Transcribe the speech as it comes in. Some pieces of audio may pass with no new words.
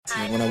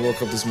When I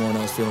woke up this morning,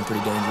 I was feeling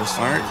pretty dangerous.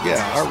 All right, yeah,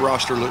 our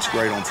roster looks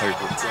great on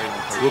paper.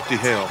 Whoop-de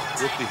hell.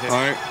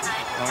 All right.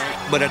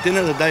 But at the end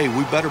of the day,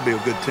 we better be a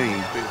good team.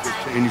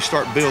 And you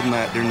start building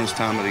that during this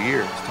time of the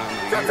year.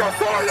 Get your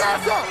sorry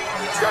ass up!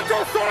 Get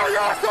your sorry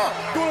ass up!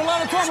 Doing a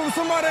lot of talking with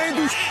somebody that ain't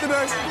do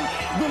today.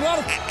 Doing a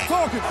lot of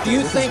talking. Do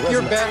you think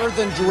you're better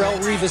than Jarrell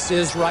Revis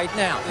is right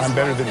now? I'm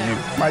better than you.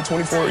 My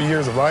 24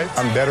 years of life,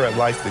 I'm better at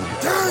life than you.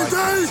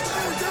 Dave!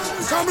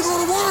 It's time to go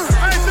to work!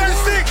 I ain't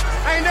 36.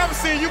 I ain't never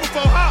seen you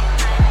before. Hop.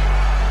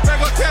 Better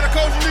go tell the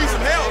coach you need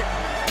some help.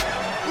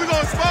 We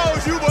gonna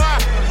expose you, boy.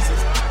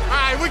 All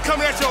right, we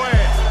coming at your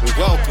ass.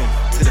 Welcome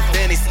to the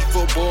Fantasy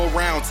Football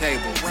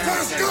Roundtable.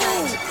 Let's go!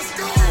 Let's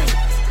go!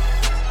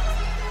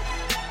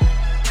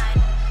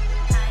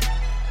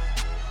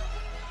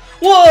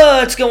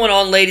 What's going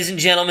on, ladies and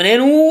gentlemen,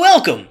 and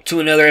welcome to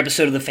another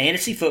episode of the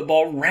Fantasy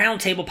Football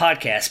Roundtable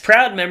Podcast,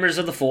 proud members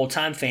of the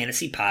Full-Time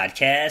Fantasy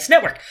Podcast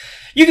Network.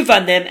 You can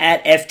find them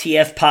at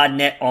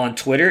FTFPodNet on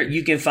Twitter.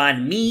 You can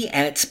find me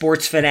at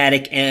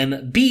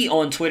SportsFanaticMB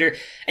on Twitter.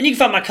 And you can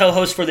find my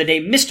co-host for the day,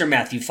 Mr.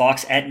 Matthew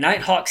Fox, at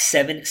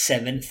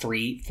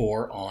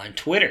Nighthawk7734 on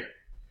Twitter.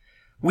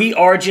 We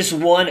are just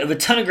one of a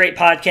ton of great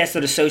podcasts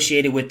that are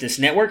associated with this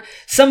network,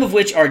 some of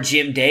which are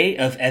Jim Day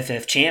of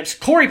FF Champs,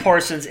 Corey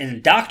Parsons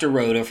and Dr.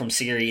 Roto from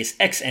Sirius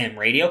XM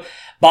Radio,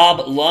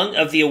 Bob Lung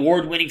of the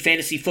award-winning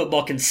Fantasy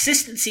Football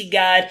Consistency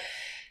Guide,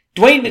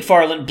 Dwayne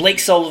McFarland, Blake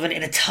Sullivan,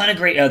 and a ton of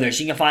great others.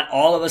 You can find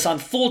all of us on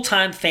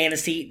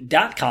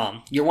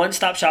fulltimefantasy.com, your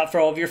one-stop shop for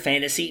all of your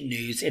fantasy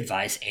news,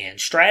 advice, and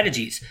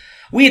strategies.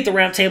 We at the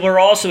Roundtable are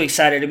also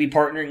excited to be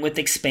partnering with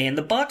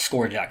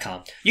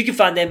expandtheboxscore.com. You can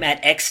find them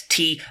at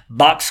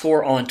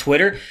XTBoxscore on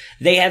Twitter.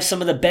 They have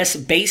some of the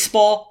best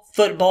baseball,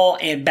 football,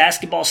 and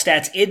basketball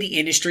stats in the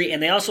industry,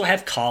 and they also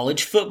have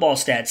college football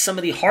stats. Some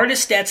of the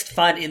hardest stats to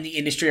find in the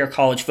industry are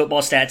college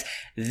football stats.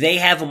 They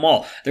have them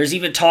all. There's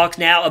even talk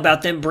now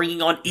about them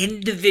bringing on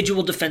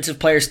individual defensive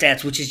player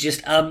stats, which is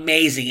just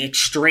amazing,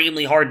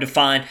 extremely hard to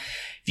find.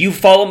 If you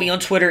follow me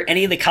on Twitter,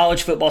 any of the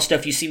college football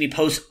stuff you see me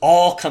post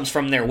all comes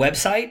from their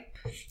website.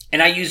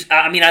 And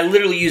I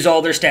literally use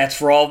all their stats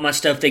for all of my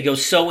stuff. They go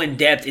so in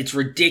depth, it's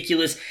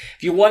ridiculous. If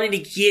you're wanting to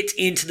get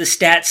into the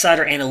stats side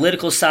or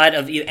analytical side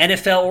of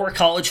NFL or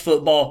college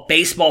football,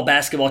 baseball,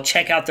 basketball,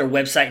 check out their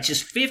website. It's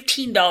just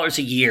 $15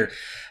 a year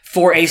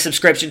for a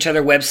subscription to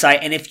their website.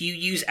 And if you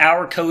use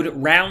our code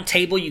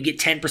ROUNDTABLE, you get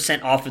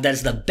 10% off of that.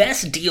 Is the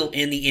best deal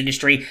in the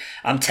industry.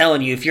 I'm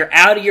telling you, if you're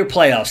out of your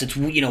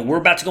playoffs, we're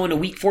about to go into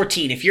week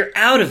 14. If you're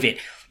out of it,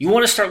 you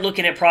want to start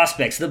looking at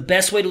prospects. The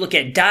best way to look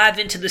at, dive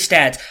into the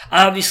stats.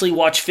 Obviously,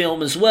 watch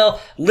film as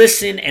well.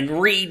 Listen and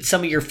read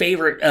some of your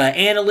favorite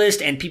analysts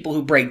and people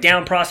who break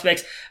down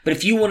prospects. But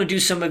if you want to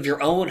do some of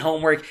your own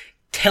homework,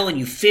 telling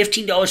you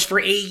 $15 for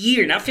a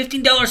year, not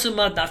 $15 a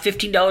month, not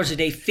 $15 a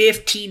day,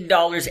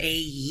 $15 a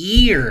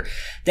year.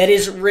 That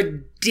is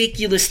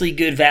ridiculously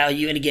good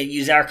value. And again,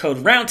 use our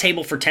code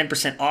ROUNDTABLE for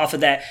 10% off of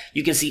that.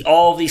 You can see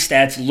all of these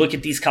stats. Look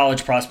at these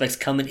college prospects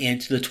coming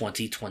into the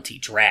 2020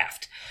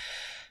 draft.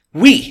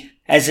 We,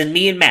 as in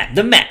me and Matt,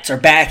 the Matts, are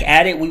back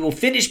at it. We will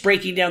finish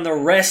breaking down the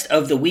rest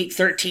of the Week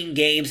 13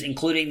 games,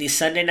 including the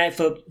Sunday night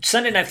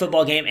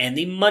football game and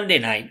the Monday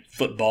night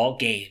football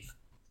game.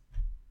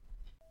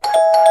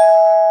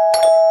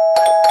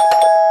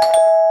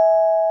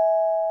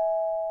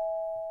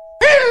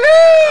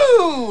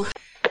 Hello!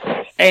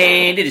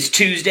 And it is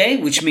Tuesday,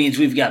 which means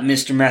we've got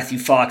Mr. Matthew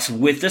Fox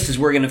with us as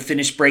we're going to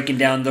finish breaking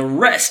down the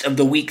rest of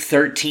the Week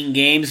 13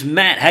 games.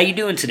 Matt, how you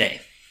doing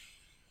today?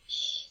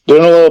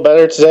 Doing a little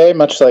better today,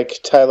 much like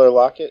Tyler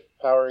Lockett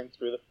powering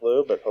through the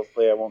flu, but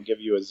hopefully I won't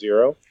give you a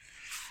 0.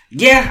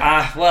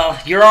 Yeah, well,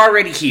 you're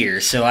already here,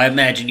 so I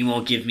imagine you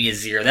won't give me a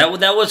 0.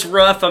 That was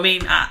rough. I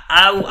mean,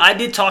 I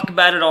did talk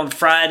about it on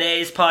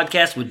Friday's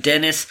podcast with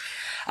Dennis.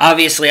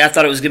 Obviously, I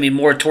thought it was going to be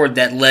more toward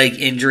that leg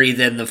injury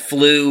than the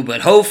flu,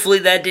 but hopefully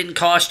that didn't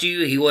cost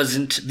you. He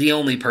wasn't the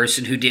only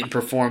person who didn't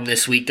perform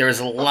this week. There was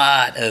a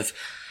lot of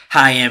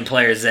high-end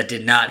players that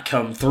did not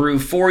come through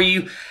for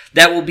you.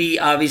 That will be,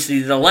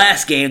 obviously, the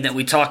last game that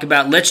we talk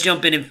about. Let's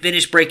jump in and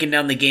finish breaking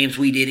down the games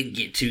we didn't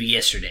get to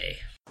yesterday.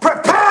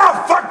 Prepare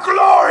for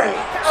glory!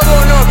 I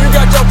don't know if you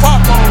got your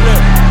popcorn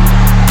ready.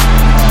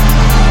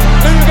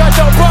 If you got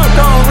your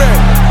popcorn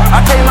ready. I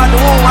came out the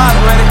womb, I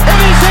was ready. And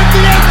he's hit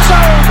the end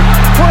zone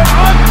for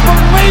an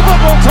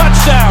unbelievable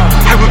touchdown.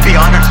 I would be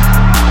honored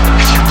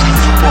if you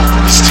played football for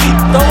this team.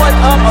 Throw it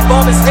up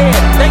above his head.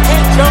 They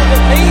can't jump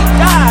with me.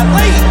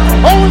 Golly.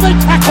 Oh, they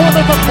tackle him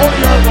at the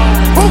 40-yard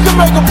line. Who can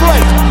make a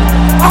play?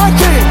 I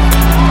can.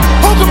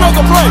 Who can make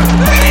a play?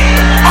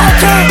 I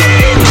can.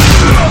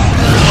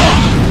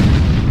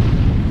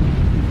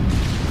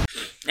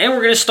 And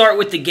we're going to start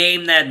with the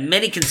game that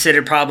many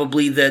consider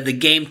probably the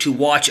game to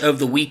watch of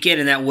the weekend,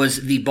 and that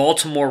was the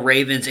Baltimore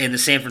Ravens and the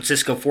San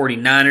Francisco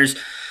 49ers.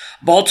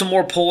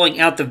 Baltimore pulling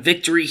out the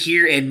victory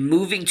here and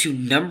moving to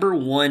number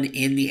 1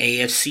 in the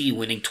AFC,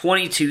 winning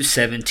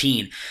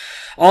 22-17.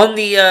 On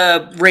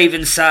the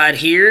Ravens side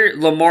here,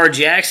 Lamar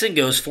Jackson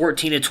goes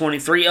 14 of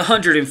 23,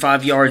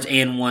 105 yards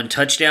and 1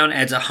 touchdown,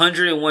 adds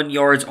 101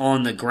 yards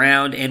on the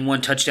ground and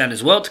 1 touchdown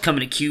as well to come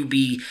in at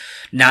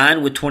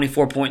QB9 with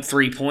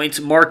 24.3 points.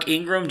 Mark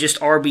Ingram just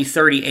RB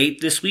 38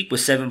 this week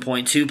with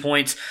 7.2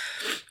 points.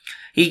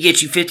 He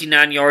gets you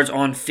 59 yards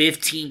on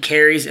 15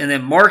 carries. And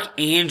then Mark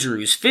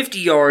Andrews, 50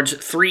 yards,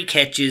 3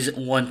 catches,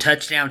 1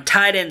 touchdown.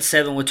 Tight end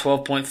 7 with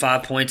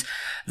 12.5 points.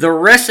 The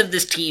rest of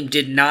this team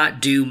did not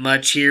do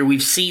much here.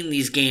 We've seen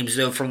these games,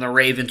 though, from the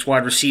Ravens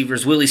wide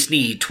receivers. Willie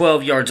Snead,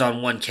 12 yards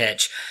on 1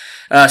 catch.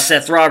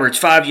 Seth Roberts,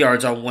 5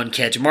 yards on 1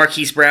 catch.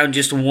 Marquise Brown,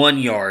 just 1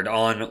 yard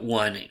on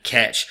 1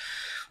 catch.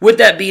 With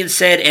that being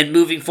said, and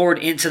moving forward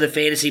into the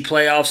fantasy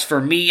playoffs,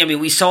 for me, I mean,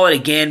 we saw it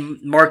again.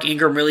 Mark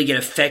Ingram really get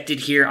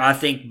affected here, I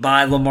think,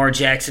 by Lamar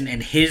Jackson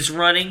and his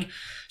running.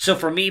 So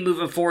for me,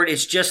 moving forward,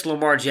 it's just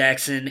Lamar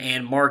Jackson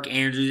and Mark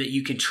Andrews that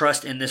you can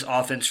trust in this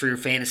offense for your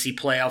fantasy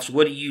playoffs.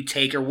 What do you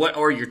take, or what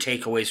are your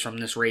takeaways from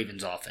this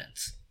Ravens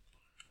offense?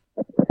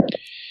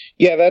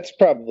 Yeah, that's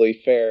probably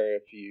fair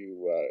if you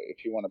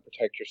want to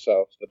protect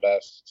yourself the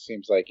best. It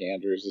seems like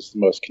Andrews is the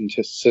most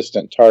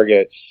consistent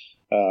target.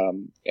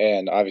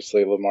 And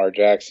obviously Lamar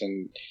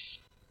Jackson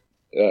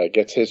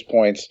gets his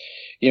points.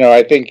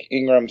 I think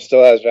Ingram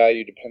still has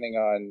value depending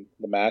on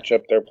the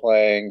matchup they're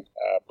playing.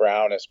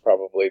 Brown is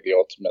probably the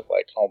ultimate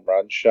home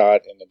run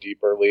shot in the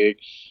deeper league.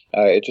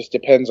 It just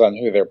depends on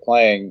who they're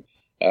playing.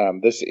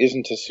 This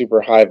isn't a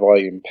super high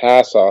volume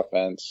pass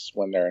offense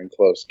when they're in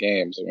close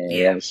games. I mean,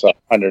 we only saw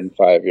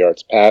 105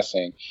 yards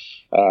passing.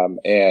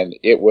 And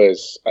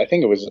I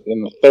think it was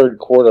in the third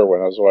quarter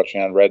when I was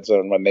watching on Red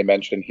Zone when they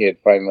mentioned he had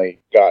finally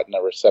gotten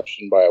a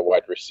reception by a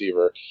wide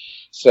receiver.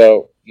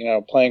 So,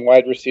 playing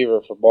wide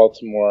receiver for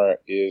Baltimore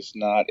is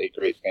not a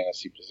great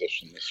fantasy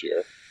position this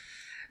year.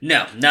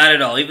 No, not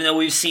at all. Even though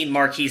we've seen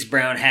Marquise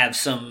Brown have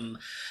some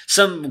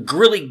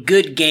really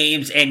good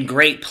games and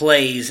great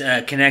plays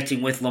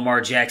connecting with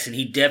Lamar Jackson,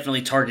 he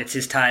definitely targets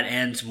his tight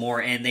ends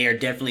more, and they are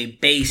definitely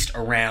based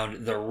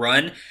around the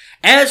run,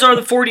 as are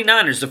the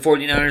 49ers. The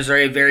 49ers are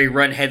a very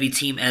run-heavy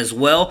team as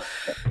well.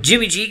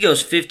 Jimmy G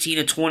goes 15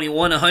 of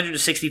 21,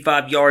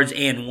 165 yards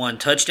and 1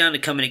 touchdown to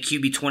come in at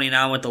QB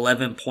 29 with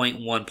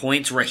 11.1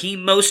 points. Raheem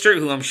Mostert,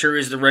 who I'm sure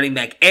is the running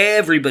back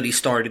everybody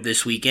started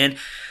this weekend,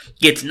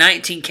 gets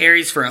 19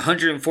 carries for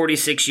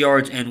 146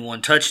 yards and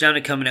 1 touchdown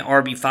to come in at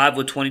RB5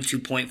 with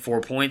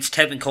 22.4 points.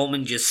 Tevin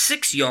Coleman just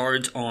 6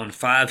 yards on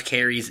 5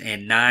 carries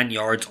and 9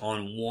 yards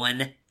on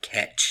 1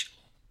 catch.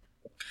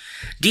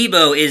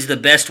 Debo is the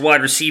best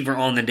wide receiver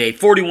on the day,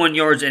 41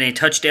 yards and a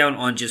touchdown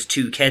on just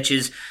 2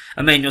 catches.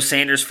 Emmanuel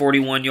Sanders,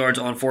 41 yards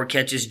on 4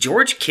 catches.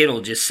 George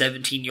Kittle, just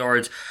 17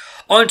 yards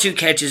on 2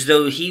 catches,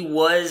 though he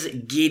was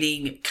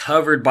getting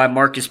covered by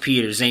Marcus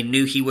Peters. They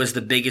knew he was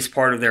the biggest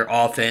part of their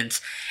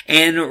offense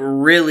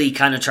and really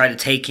kind of tried to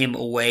take him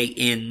away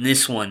in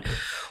this one.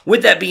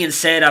 With that being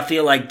said, I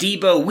feel like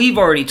Debo, we've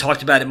already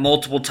talked about it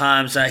multiple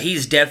times.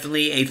 He's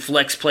definitely a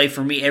flex play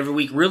for me every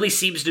week. Really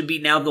seems to be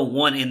now the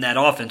one in that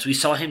offense. We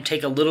saw him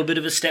take a little bit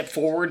of a step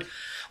forward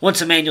once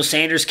Emmanuel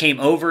Sanders came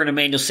over, and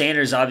Emmanuel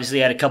Sanders obviously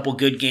had a couple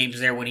good games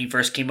there when he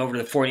first came over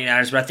to the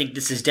 49ers, but I think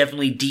this is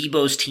definitely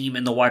Debo's team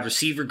in the wide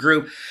receiver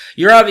group.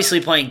 You're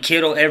obviously playing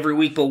Kittle every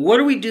week, but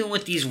what are we doing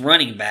with these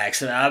running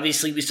backs?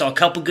 Obviously, we saw a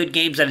couple good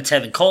games out of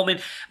Tevin Coleman.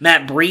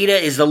 Matt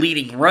Breida is the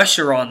leading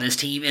rusher on this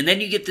team, and then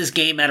you get this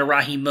game out of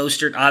Raheem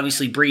Mostert.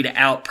 Obviously, Breida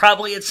out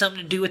probably had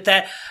something to do with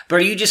that, but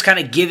are you just kind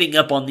of giving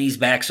up on these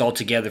backs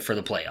altogether for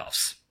the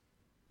playoffs?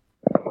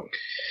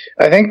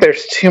 I think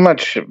there's too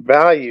much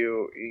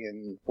value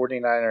in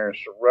 49ers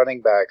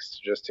running backs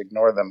to just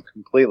ignore them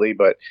completely,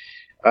 but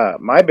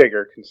my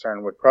bigger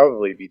concern would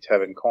probably be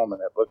Tevin Coleman.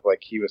 It looked like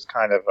he was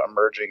kind of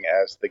emerging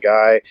as the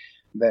guy.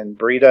 Then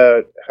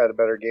Breida had a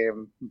better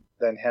game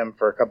than him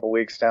for a couple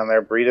weeks down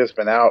there. Breida's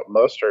been out.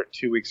 Mostert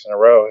 2 weeks in a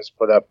row has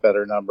put up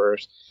better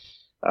numbers.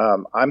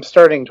 I'm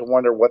starting to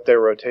wonder what their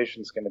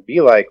rotation is going to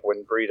be like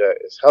when Breida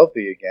is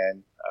healthy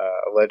again.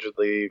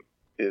 Allegedly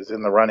is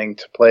in the running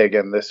to play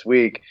again this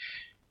week.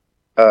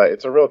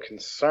 It's a real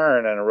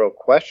concern and a real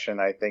question,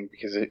 I think,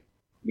 because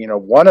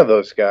one of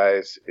those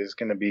guys is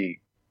going to be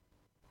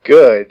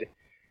good.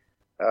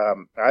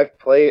 I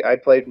played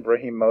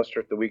Raheem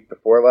Mostert the week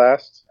before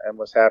last and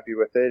was happy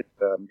with it,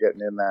 getting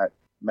in that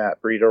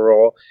Matt Breida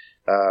role.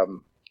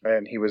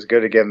 And he was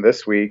good again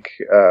this week.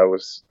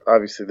 Was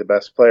obviously the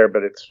best player,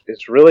 but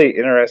it's really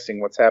interesting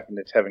what's happened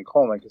to Tevin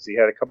Coleman because he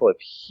had a couple of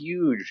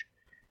huge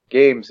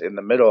games in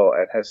the middle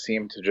and has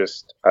seemed to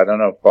just,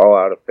 fall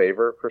out of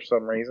favor for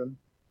some reason.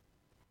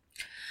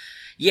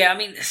 Yeah, I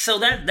mean, so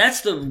that's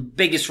the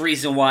biggest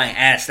reason why I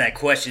asked that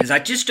question is I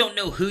just don't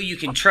know who you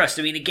can trust.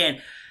 I mean, again,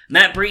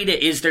 Matt Breida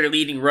is their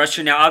leading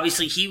rusher. Now,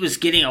 obviously, he was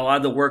getting a lot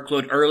of the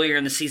workload earlier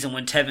in the season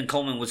when Tevin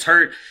Coleman was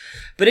hurt.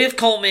 But if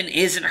Coleman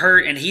isn't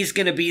hurt and he's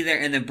going to be there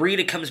and then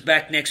Breida comes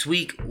back next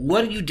week,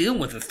 what are you doing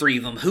with the three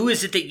of them? Who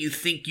is it that you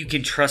think you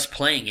can trust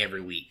playing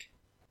every week?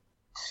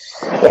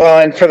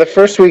 Well, and for the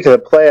first week of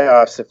the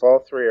playoffs, if all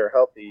three are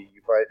healthy,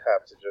 you might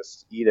have to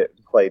just eat it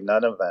and play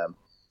none of them.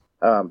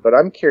 But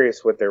I'm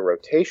curious what their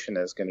rotation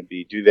is going to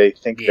be. Do they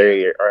think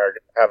they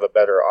have a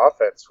better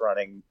offense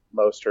running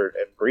Mostert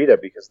and Breida?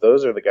 Because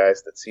those are the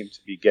guys that seem to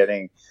be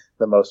getting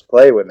the most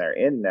play when they're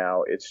in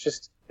now.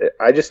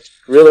 I just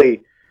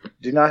really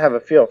do not have a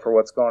feel for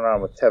what's going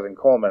on with Tevin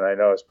Coleman. I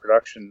know his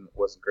production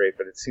wasn't great,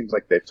 but it seems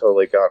like they've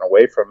totally gone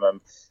away from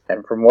him.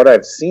 And from what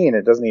I've seen,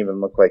 it doesn't even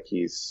look like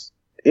he's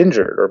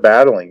injured or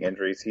battling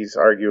injuries. He's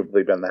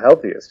arguably been the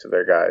healthiest of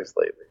their guys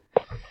lately.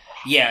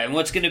 Yeah, and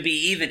what's going to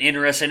be even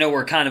interesting, I know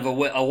we're kind of a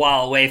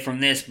while away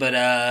from this, but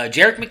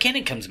Jerick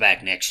McKinnon comes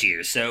back next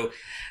year. So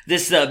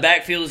this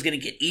backfield is going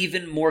to get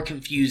even more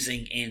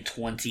confusing in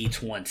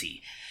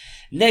 2020.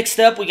 Next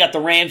up, we got the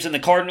Rams and the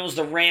Cardinals.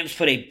 The Rams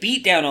put a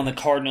beat down on the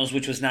Cardinals,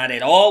 which was not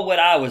at all what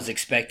I was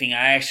expecting.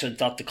 I actually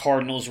thought the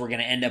Cardinals were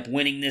going to end up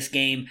winning this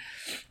game.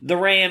 The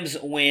Rams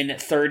win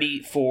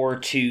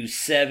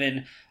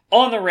 34-7.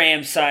 On the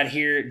Rams side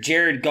here,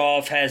 Jared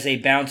Goff has a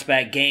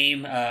bounce-back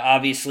game.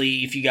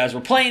 Obviously, if you guys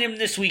were playing him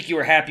this week, you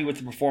were happy with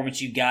the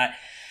performance you got.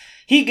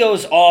 He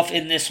goes off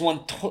in this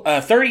one,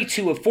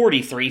 32 of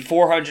 43,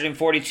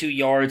 442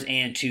 yards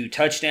and 2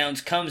 touchdowns.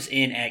 Comes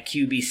in at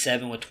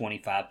QB7 with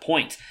 25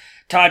 points.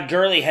 Todd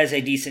Gurley has a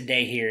decent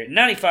day here.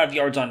 95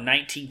 yards on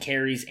 19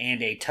 carries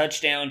and a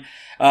touchdown.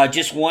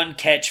 Just one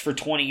catch for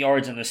 20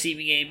 yards in the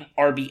receiving game.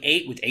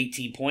 RB8 with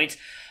 18 points.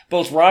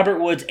 Both Robert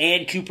Woods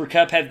and Cooper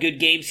Kupp have good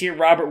games here.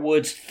 Robert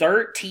Woods,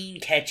 13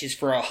 catches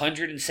for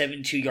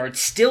 172 yards.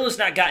 Still has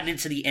not gotten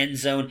into the end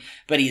zone,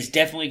 but he is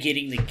definitely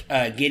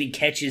getting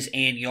catches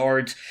and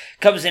yards.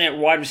 Comes in at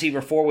wide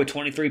receiver 4 with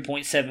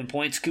 23.7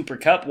 points. Cooper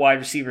Kupp, wide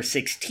receiver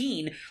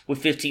 16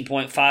 with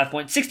 15.5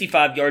 points.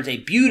 65 yards, a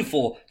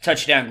beautiful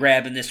touchdown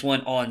grab in this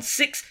one on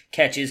 6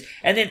 catches.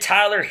 And then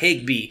Tyler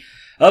Higbee.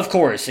 Of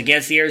course,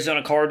 against the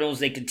Arizona Cardinals,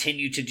 they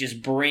continue to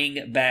just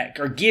bring back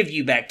or give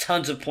you back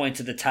tons of points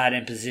at the tight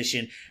end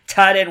position.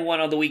 Tight end 1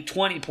 on the week,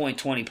 20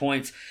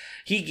 points.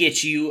 He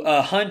gets you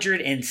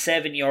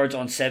 107 yards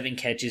on 7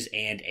 catches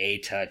and a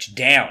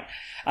touchdown.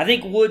 I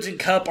think Woods and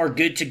Kupp are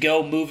good to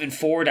go moving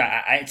forward.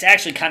 It's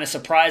actually kind of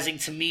surprising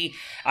to me.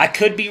 I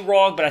could be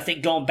wrong, but I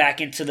think going back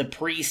into the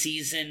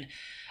preseason,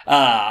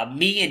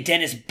 me and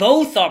Dennis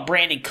both thought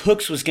Brandon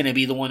Cooks was going to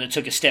be the one that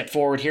took a step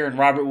forward here and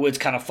Robert Woods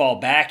kind of fall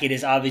back. It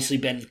has obviously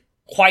been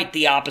quite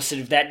the opposite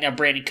of that. Now,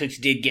 Brandon Cooks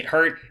did get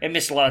hurt and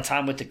missed a lot of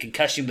time with the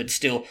concussion, but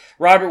still,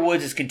 Robert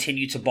Woods has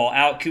continued to ball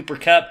out. Cooper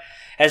Kupp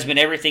has been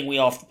everything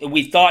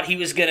we thought he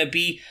was going to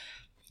be.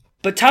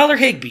 But Tyler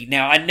Higbee,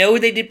 now I know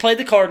they did play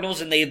the Cardinals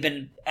and they have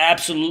been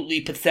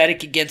absolutely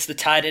pathetic against the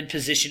tight end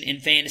position in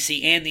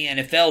fantasy and the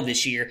NFL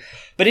this year.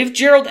 But if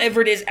Gerald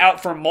Everett is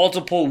out for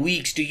multiple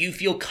weeks, do you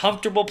feel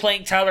comfortable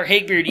playing Tyler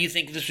Higbee, or do you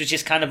think this was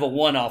just kind of a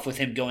one-off with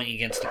him going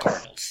against the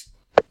Cardinals?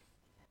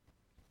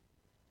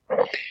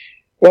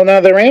 Well,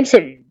 now the Rams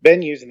have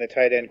been using the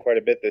tight end quite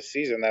a bit this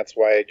season. That's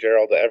why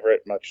Gerald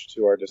Everett, much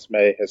to our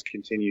dismay, has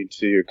continued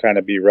to kind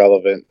of be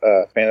relevant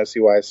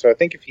fantasy-wise. So I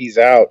think if he's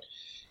out,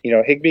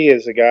 Higbee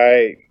is a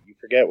guy, you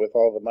forget, with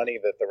all the money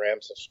that the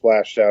Rams have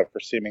splashed out for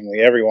seemingly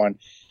everyone,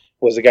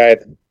 was a guy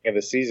at the beginning of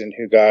the season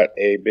who got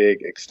a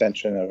big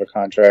extension of a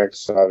contract.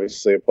 So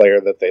obviously a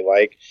player that they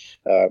like.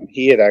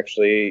 He had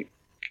actually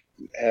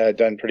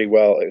done pretty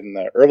well in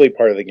the early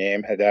part of the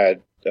game, had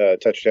a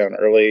touchdown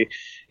early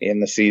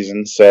in the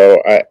season.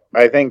 So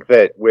I think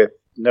that with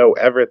no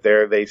Everett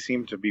there, they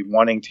seem to be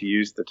wanting to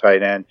use the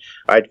tight end.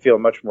 I'd feel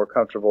much more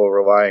comfortable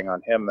relying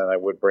on him than I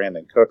would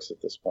Brandon Cooks at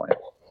this point.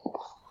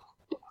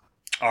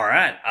 All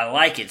right, I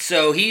like it.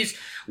 So he's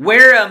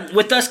where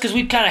with us, because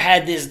we've kind of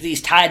had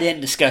these tight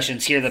end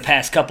discussions here the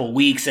past couple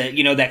weeks.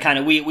 That kind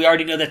of we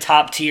already know the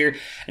top tier,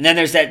 and then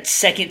there's that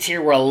second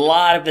tier where a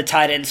lot of the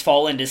tight ends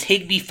fall in. Does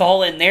Higbee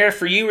fall in there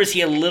for you, or is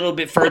he a little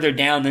bit further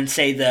down than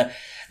say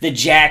the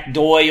Jack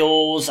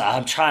Doyles?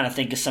 I'm trying to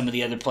think of some of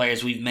the other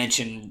players we've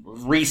mentioned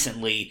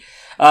recently.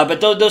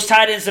 But those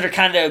tight ends that are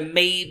kind of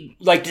made,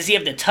 like, does he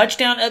have the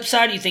touchdown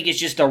upside? Do you think it's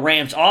just the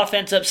Rams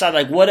offense upside?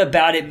 Like, what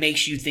about it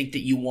makes you think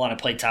that you want to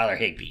play Tyler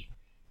Higbee?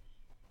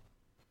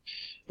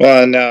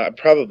 Well, and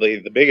probably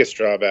the biggest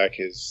drawback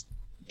is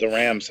the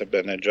Rams have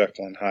been a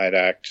Jekyll and Hyde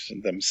act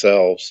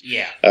themselves.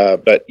 Yeah.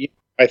 But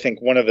I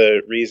think one of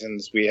the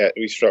reasons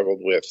we struggled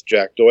with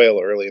Jack Doyle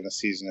early in the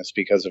season is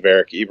because of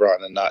Eric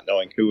Ebron and not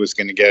knowing who was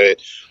going to get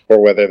it or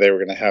whether they were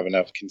going to have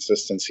enough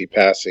consistency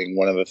passing.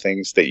 One of the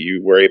things that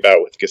you worry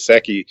about with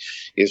Gesicki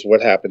is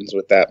what happens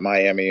with that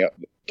Miami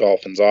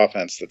Dolphins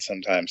offense that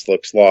sometimes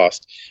looks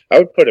lost. I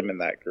would put him in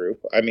that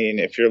group. I mean,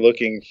 if you're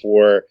looking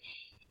for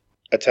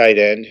a tight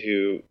end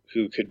who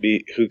could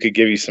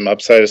give you some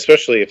upside,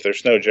 especially if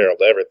there's no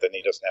Gerald Everett, then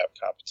he doesn't have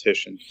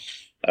competition.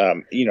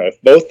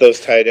 If both those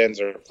tight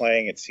ends are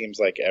playing, it seems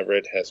like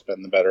Everett has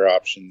been the better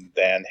option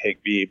than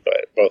Higbee,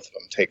 but both of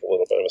them take a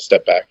little bit of a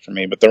step back for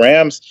me. But the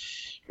Rams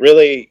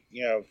really,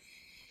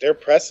 they're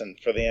pressing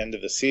for the end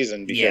of the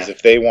season because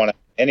if they want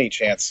any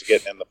chance to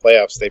get in the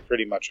playoffs, they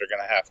pretty much are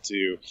going to have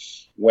to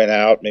win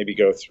out, maybe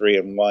go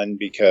 3-1,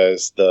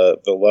 because the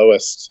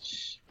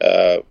lowest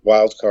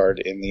wild card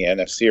in the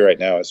NFC right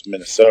now is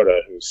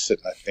Minnesota, who's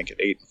sitting, I think, at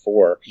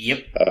 8-4.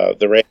 Yep.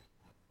 The Rams,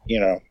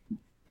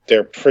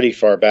 they're pretty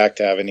far back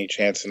to have any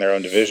chance in their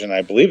own division.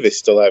 I believe they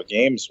still have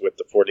games with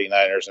the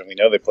 49ers, and we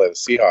know they play the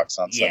Seahawks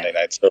on Sunday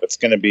night. So it's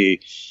going to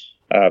be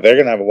they're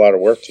going to have a lot of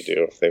work to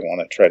do if they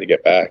want to try to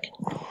get back.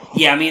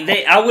 Yeah, I mean,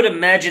 I would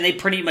imagine they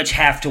pretty much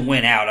have to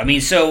win out. I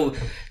mean, so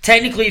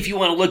technically, if you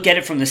want to look at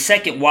it from the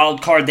second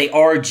wild card, they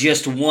are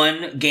just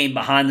one game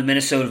behind the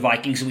Minnesota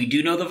Vikings. And we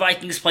do know the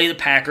Vikings play the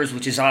Packers,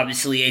 which is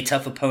obviously a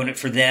tough opponent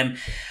for them.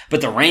 But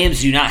the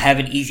Rams do not have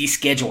an easy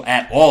schedule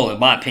at all, in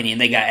my opinion.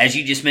 They got, as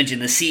you just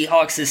mentioned, the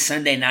Seahawks this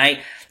Sunday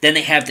night. Then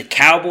they have the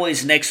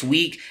Cowboys next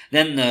week.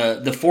 Then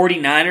the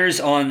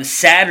 49ers on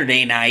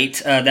Saturday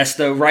night. That's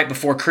the right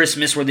before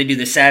Christmas where they do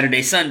the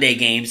Saturday-Sunday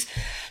games.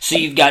 So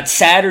you've got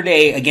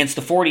Saturday against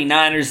the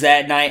 49ers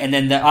that night. And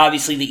then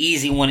obviously the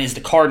easy one is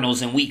the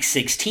Cardinals in Week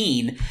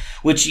 16,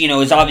 which,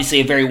 is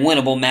obviously a very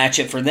winnable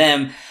matchup for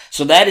them.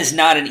 So that is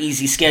not an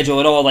easy schedule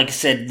at all. Like I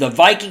said, the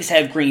Vikings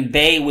have Green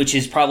Bay, which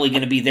is probably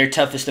going to be their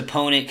toughest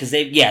opponent because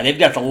they've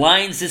got the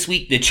Lions this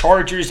week, the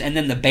Chargers, and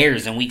then the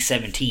Bears in Week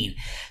 17.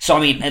 So, I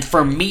mean,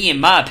 for me, in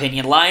my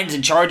opinion, Lions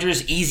and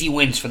Chargers, easy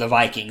wins for the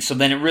Vikings. So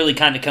then it really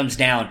kind of comes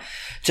down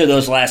to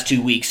those last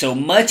 2 weeks. So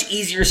much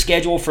easier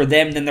schedule for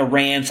them than the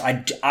Rams.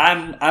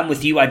 I'm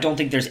with you. I don't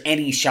think there's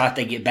any shot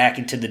they get back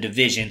into the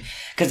division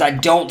because I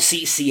don't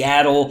see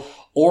Seattle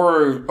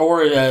or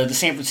the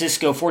San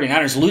Francisco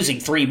 49ers losing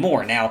 3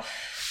 more. Now,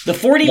 the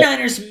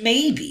 49ers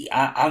maybe.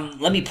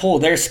 Let me pull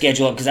their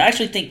schedule up because I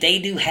actually think they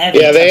do have a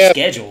tough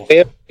schedule. They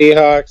have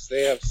Seahawks,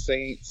 they have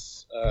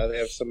Saints, they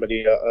have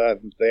somebody.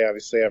 They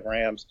obviously have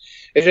Rams.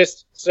 It's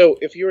just so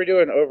if you were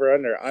doing over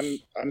under,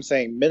 I'm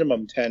saying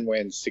minimum 10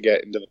 wins to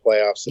get into the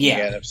playoffs in the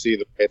NFC.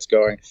 The way it's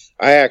going,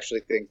 I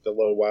actually think the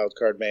low wild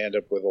card may end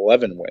up with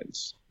 11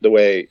 wins. The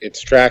way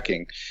it's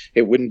tracking,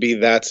 it wouldn't be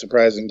that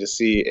surprising to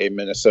see a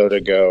Minnesota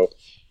go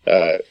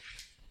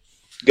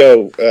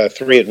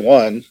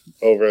 3-1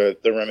 over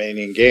the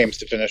remaining games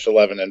to finish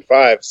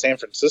 11-5. San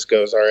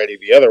Francisco is already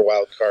the other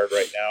wild card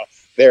right now.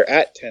 They're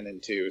at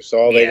 10-2, so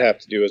all they'd have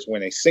to do is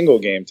win a single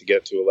game to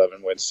get to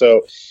 11 wins.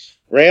 So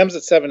Rams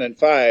at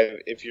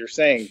 7-5. If you're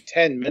saying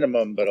 10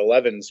 minimum, but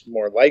 11's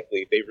more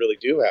likely, they really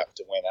do have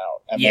to win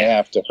out, and they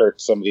have to hurt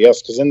somebody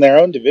else because in their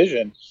own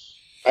division,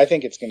 I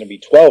think it's going to be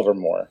 12 or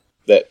more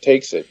that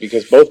takes it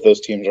because both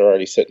those teams are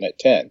already sitting at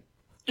 10.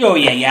 Oh,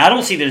 yeah. I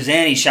don't see there's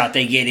any shot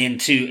they get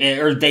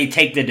into or they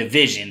take the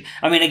division.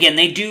 I mean, again,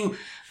 they do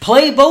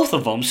play both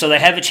of them, so they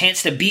have a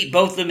chance to beat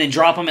both of them and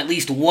drop them at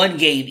least one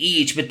game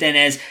each. But then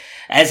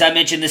as I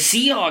mentioned, the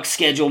Seahawks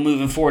schedule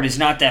moving forward is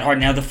not that hard.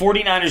 Now, the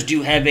 49ers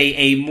do have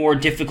a more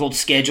difficult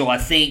schedule, I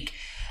think,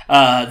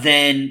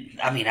 than,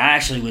 I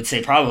actually would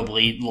say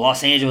probably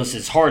Los Angeles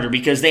is harder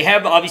because they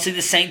have obviously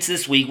the Saints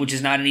this week, which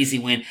is not an easy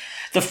win.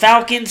 The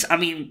Falcons,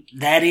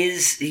 that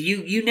is,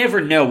 you never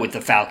know with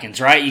the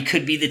Falcons, right? You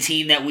could be the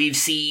team that we've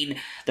seen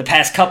the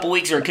past couple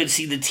weeks, or it could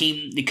be the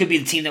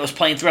team that was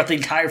playing throughout the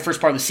entire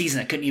first part of the season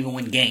that couldn't even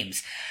win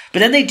games. But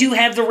then they do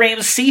have the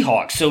Rams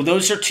Seahawks, so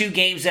those are 2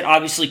 games that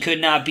obviously could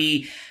not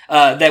be,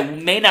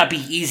 that may not be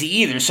easy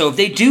either. So if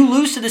they do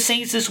lose to the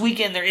Saints this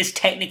weekend, there is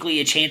technically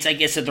a chance, I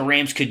guess, that the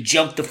Rams could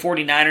jump the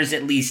 49ers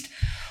at least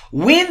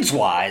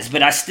wins-wise,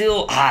 but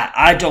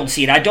I don't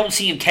see it. I don't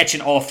see him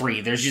catching all 3.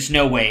 There's just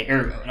no way,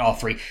 or all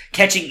 3,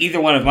 catching either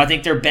one of them. I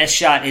think their best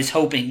shot is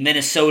hoping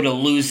Minnesota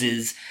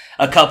loses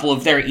a couple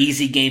of their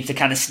easy games to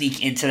kind of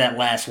sneak into that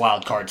last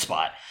wild card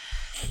spot.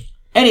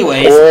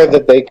 Anyways. Or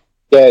that they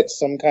get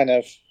some kind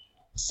of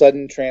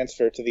sudden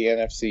transfer to the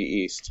NFC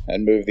East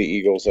and move the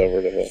Eagles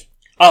over to the...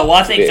 Oh, well,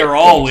 I think they're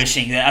all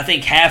wishing that. I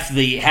think half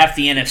the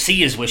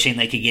NFC is wishing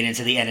they could get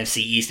into the NFC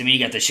East. You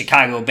got the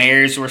Chicago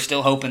Bears who are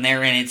still hoping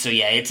they're in it. So,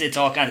 yeah, it's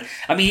all kind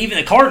of... even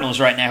the Cardinals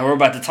right now, who we're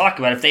about to talk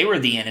about, if they were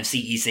the NFC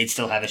East, they'd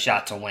still have a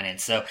shot to win it.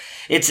 So,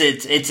 it's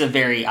a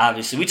very,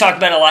 obviously... We talked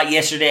about it a lot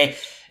yesterday.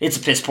 It's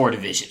a piss-poor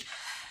division.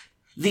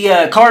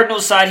 The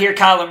Cardinals side here,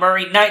 Kyler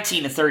Murray,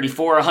 19-34,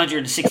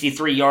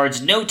 163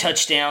 yards, no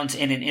touchdowns,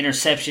 and an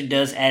interception.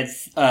 Does add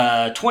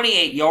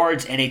 28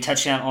 yards and a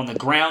touchdown on the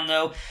ground,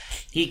 though.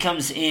 He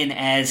comes in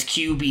as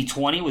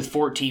QB20 with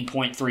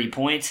 14.3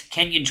 points.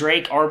 Kenyon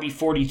Drake,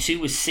 RB42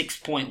 with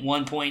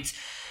 6.1 points.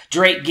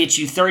 Drake gets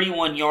you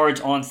 31 yards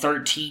on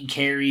 13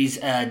 carries.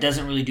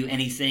 Doesn't really do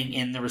anything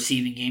in the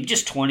receiving game.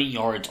 Just 20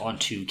 yards on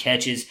 2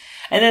 catches.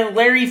 And then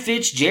Larry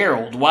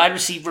Fitzgerald, wide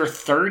receiver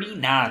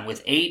 39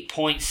 with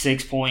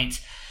 8.6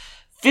 points.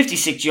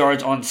 56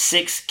 yards on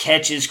 6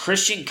 catches.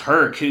 Christian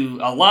Kirk, who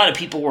a lot of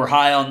people were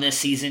high on this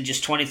season,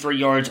 just 23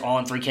 yards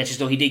on 3 catches,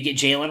 though he did get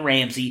Jalen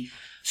Ramsey.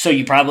 So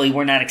you probably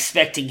were not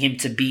expecting him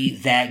to be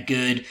that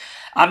good.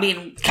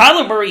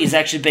 Kyler Murray has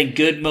actually been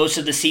good most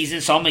of the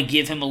season, so I'm going to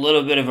give him a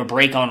little bit of a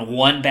break on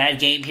one bad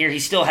game here. He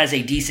still has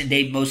a decent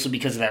day, mostly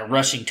because of that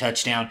rushing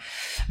touchdown.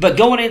 But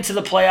going into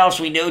the playoffs,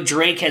 we know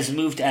Drake has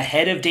moved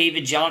ahead of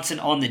David Johnson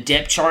on the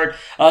depth chart.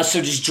 So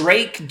does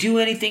Drake do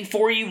anything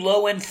for you?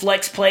 Low-end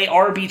flex play,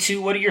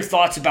 RB2. What are your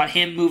thoughts about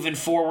him moving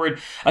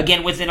forward?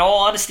 Again, with, in all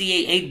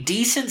honesty, a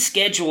decent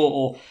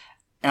schedule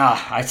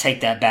I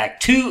take that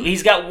back.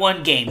 He's got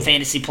one game,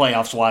 fantasy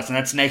playoffs-wise, and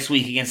that's next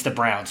week against the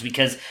Browns,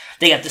 because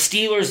they got the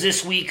Steelers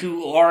this week,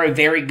 who are a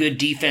very good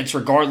defense,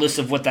 regardless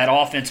of what that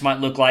offense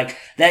might look like.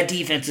 That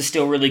defense is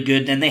still really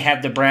good. Then they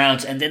have the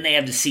Browns, and then they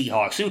have the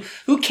Seahawks,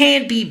 who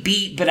can be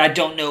beat, but I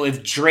don't know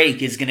if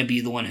Drake is going to be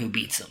the one who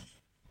beats them.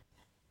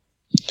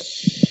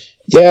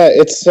 Yeah,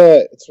 it's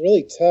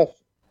really tough.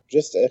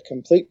 Just a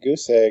complete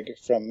goose egg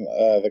from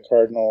the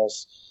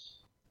Cardinals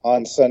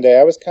on Sunday.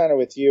 I was kind of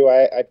with you.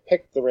 I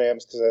picked the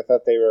Rams because I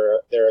thought they're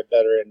a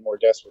better and more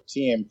desperate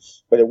team,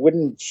 but it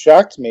wouldn't have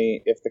shocked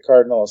me if the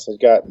Cardinals had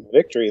gotten the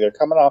victory. They're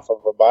coming off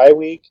of a bye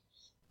week.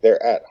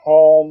 They're at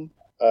home.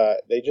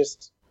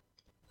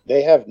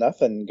 They have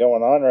nothing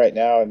going on right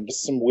now, and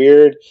just some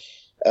weird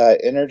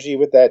energy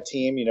with that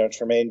team. You know,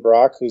 Tremaine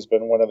Brock, who's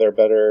been one of their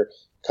better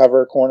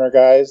cover corner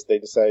guys, they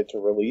decided to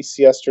release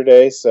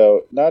yesterday,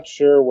 so not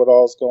sure what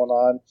all's going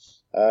on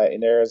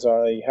in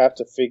Arizona. You have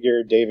to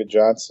figure David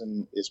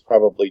Johnson is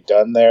probably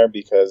done there,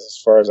 because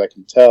as far as I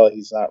can tell,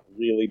 he's not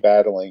really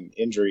battling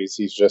injuries.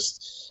 He's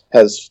just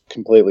has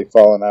completely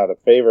fallen out of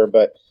favor.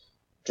 But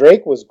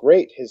Drake was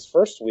great his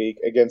first week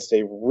against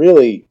a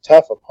really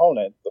tough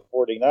opponent, the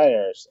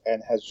 49ers,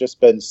 and has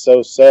just been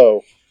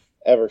so-so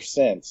ever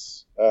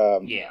since.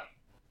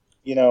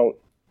 You know,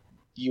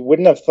 you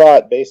wouldn't have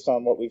thought, based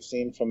on what we've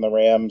seen from the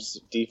Rams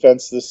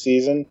defense this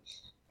season,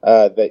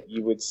 that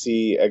you would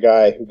see a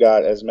guy who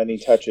got as many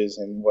touches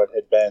in what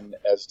had been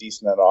as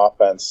decent an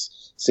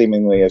offense,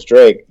 seemingly, as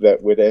Drake,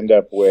 that would end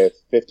up with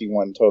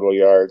 51 total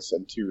yards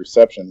and 2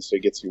 receptions. So he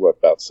gets you,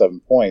 about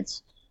 7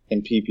 points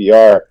in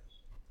PPR.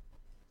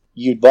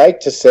 You'd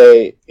like to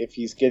say, if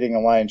he's getting a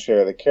lion's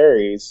share of the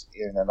carries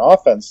in an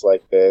offense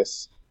like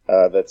this,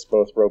 that's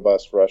both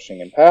robust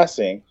rushing and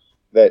passing,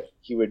 that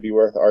he would be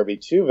worth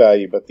RB2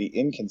 value, but the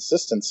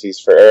inconsistencies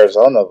for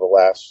Arizona the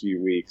last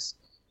few weeks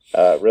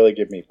really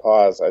give me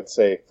pause. I'd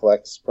say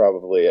flex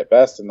probably at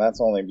best, and that's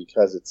only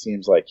because it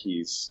seems like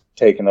he's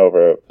taken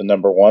over the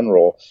number 1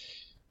 role.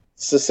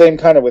 It's the same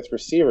kind of with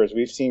receivers.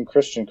 We've seen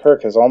Christian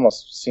Kirk has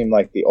almost seemed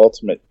like the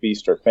ultimate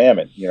feast or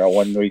famine. You know,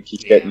 one week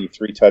he's getting you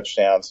 3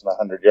 touchdowns and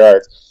 100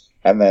 yards,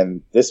 and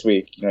then this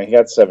week, you know, he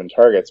had 7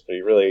 targets, but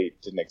he really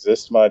didn't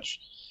exist much.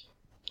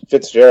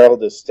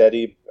 Fitzgerald is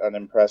steady,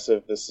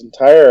 unimpressive. This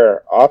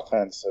entire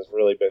offense has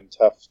really been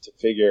tough to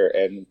figure,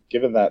 and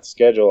given that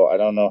schedule, I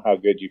don't know how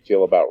good you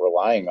feel about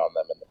relying on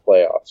them in the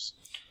playoffs.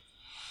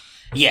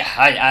 Yeah,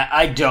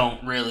 I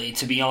don't really,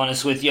 to be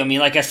honest with you. I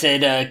mean, like I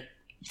said,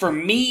 for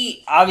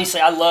me,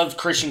 obviously, I loved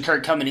Christian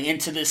Kirk coming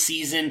into this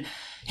season.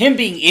 Him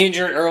being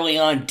injured early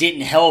on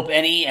didn't help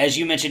any. As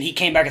you mentioned, he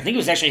came back. I think it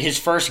was actually his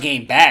first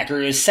game back, or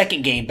his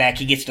second game back.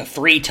 He gets the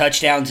 3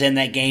 touchdowns in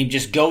that game,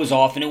 just goes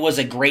off, and it was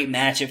a great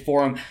matchup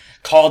for him.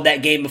 Called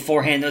that game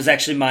beforehand. That was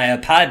actually my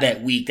pie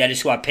bet week. That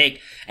is who I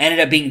picked. Ended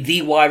up being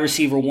the wide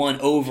receiver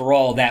 1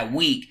 overall that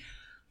week.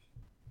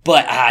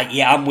 But,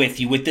 yeah, I'm with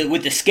you. With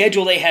the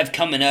schedule they have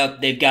coming up,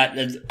 they've got,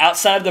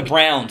 outside of the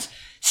Browns,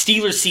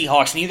 Steelers,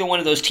 Seahawks, neither one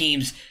of those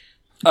teams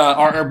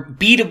are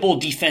beatable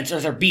defense, or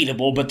they're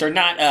beatable, but they're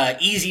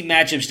not easy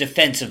matchups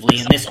defensively.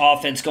 And this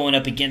offense going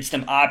up against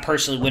them, I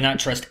personally would not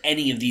trust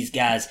any of these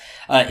guys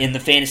in the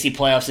fantasy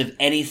playoffs if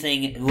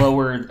anything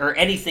lower or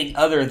anything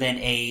other than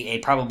a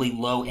probably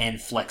low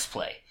end flex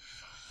play.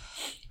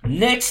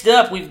 Next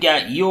up, we've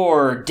got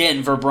your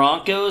Denver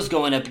Broncos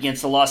going up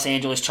against the Los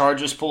Angeles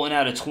Chargers, pulling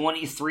out a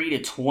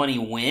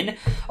 23-20 win.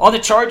 On the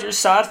Chargers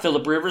side,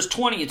 Phillip Rivers,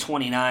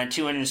 20-29,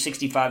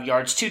 265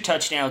 yards, 2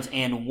 touchdowns,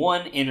 and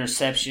 1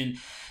 interception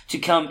to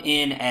come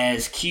in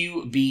as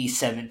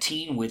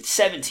QB17 with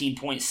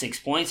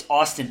 17.6 points.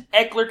 Austin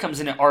Eckler comes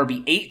in at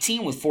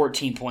RB18 with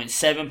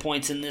 14.7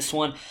 points in this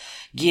one,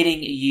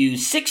 getting you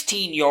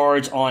 16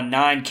 yards on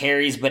 9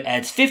 carries, but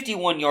adds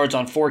 51 yards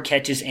on 4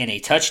 catches and a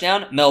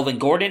touchdown. Melvin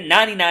Gordon,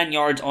 99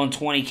 yards on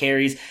 20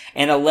 carries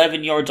and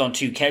 11 yards on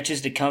 2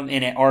 catches to come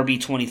in at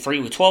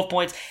RB23 with 12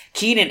 points.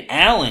 Keenan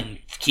Allen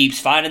keeps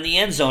finding the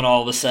end zone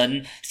all of a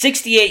sudden.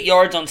 68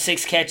 yards on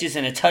 6 catches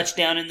and a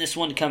touchdown in this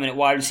one to come in at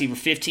wide receiver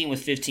 15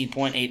 with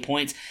 15.8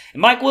 points.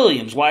 And Mike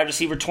Williams, wide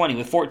receiver 20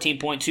 with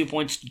 14.2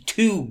 points.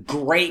 2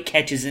 great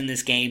catches in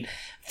this game.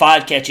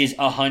 5 catches,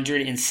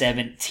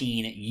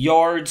 117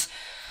 yards.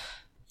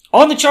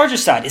 On the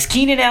Chargers side, is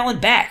Keenan Allen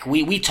back?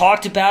 We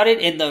talked about it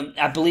in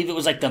I believe it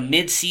was like the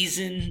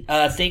mid-season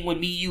thing when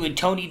me, you, and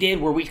Tony did,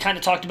 where we kind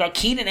of talked about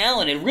Keenan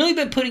Allen had really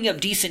been putting up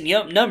decent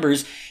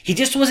numbers. He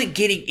just wasn't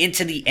getting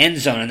into the end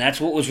zone, and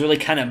that's what was really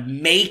kind of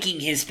making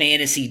his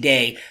fantasy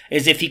day,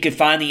 as if he could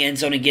find the end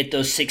zone and get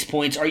those 6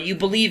 points. Are you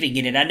believing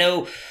in it?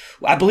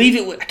 I believe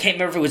I can't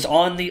remember if it was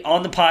on the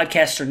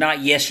podcast or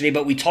not yesterday,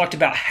 but we talked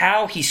about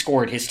how he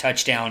scored his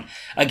touchdown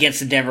against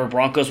the Denver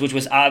Broncos, which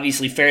was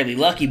obviously fairly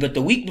lucky, but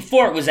the week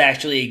before it was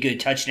actually a good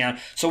touchdown.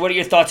 So what are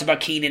your thoughts about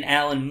Keenan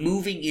Allen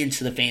moving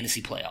into the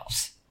fantasy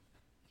playoffs?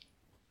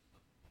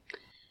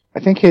 I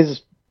think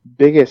his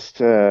biggest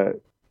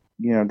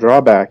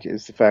drawback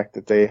is the fact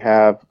that they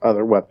have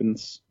other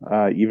weapons,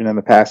 even in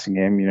the passing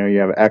game. You know, you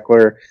have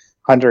Eckler.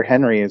 Hunter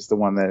Henry is the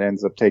one that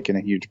ends up taking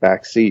a huge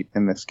back seat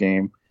in this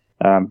game.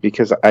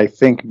 because I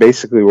think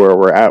basically where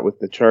we're at with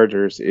the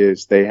Chargers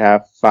is they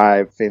have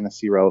 5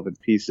 fantasy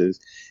relevant pieces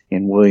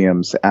in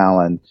Williams,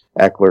 Allen,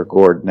 Eckler,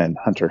 Gordon, and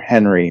Hunter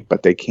Henry,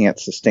 but they can't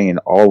sustain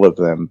all of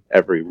them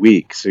every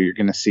week. So you're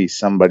going to see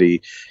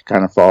somebody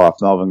kind of fall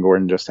off. Melvin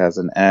Gordon just has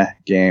an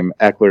game.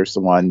 Eckler's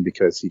the one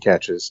because he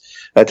catches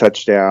a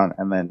touchdown,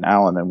 and then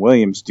Allen and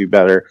Williams do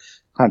better.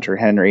 Hunter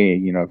Henry,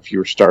 if you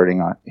were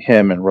starting on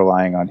him and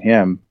relying on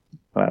him,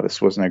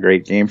 this wasn't a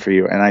great game for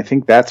you. And I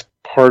think that's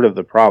part of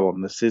the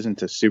problem. This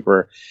isn't a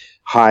super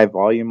high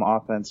volume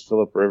offense.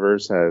 Phillip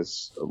Rivers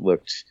has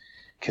looked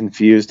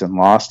confused and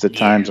lost at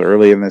times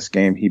early in this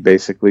game. He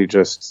basically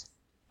just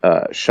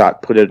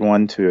shot-putted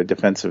one to a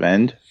defensive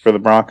end for the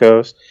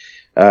Broncos.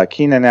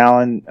 Keenan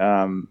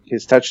Allen,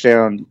 his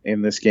touchdown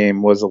in this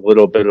game was a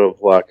little bit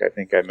of luck. I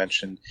think I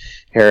mentioned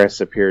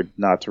Harris appeared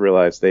not to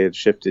realize they had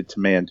shifted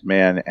to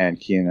man, and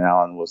Keenan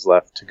Allen was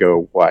left to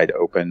go wide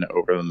open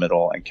over the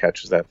middle and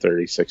catches that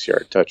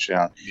 36-yard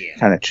touchdown.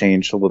 Kind of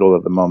changed a little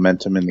of the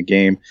momentum in the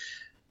game.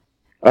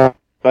 But,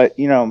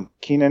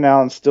 Keenan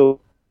Allen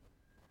still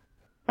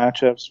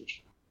matchups,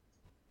 which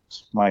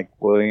is Mike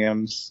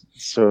Williams.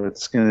 So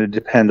it's going to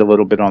depend a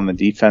little bit on the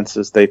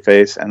defenses they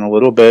face and a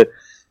little bit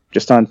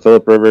just on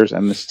Phillip Rivers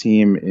and this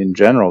team in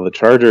general. The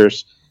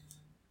Chargers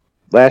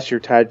last year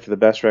tied for the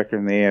best record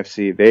in the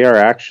AFC. They are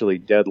actually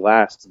dead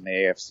last in the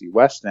AFC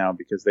West now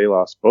because they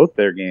lost both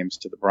their games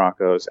to the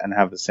Broncos and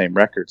have the same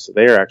record. So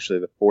they are actually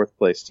the 4th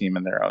place team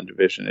in their own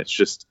division.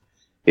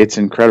 It's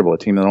incredible. A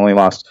team that only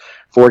lost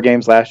 4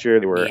 games last year.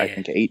 They were, I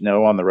think,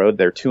 8-0 on the road.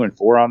 They're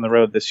 2-4 on the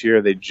road this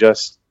year.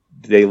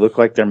 They look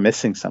like they're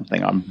missing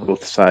something on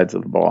both sides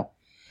of the ball.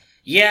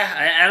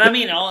 Yeah, and I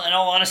mean, in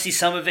all honesty,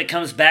 some of it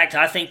comes back to,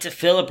 I think, to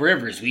Phillip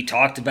Rivers. We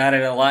talked about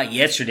it a lot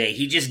yesterday.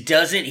 He just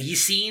doesn't, he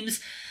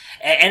seems,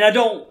 and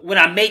when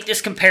I make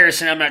this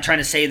comparison, I'm not trying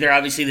to say they're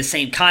obviously the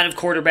same kind of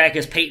quarterback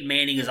as Peyton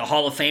Manning, is a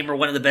Hall of Famer,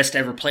 one of the best to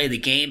ever play the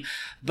game.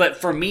 But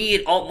for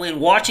me, when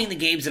watching the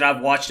games that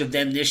I've watched of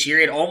them this year,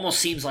 it almost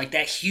seems like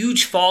that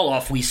huge fall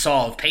off we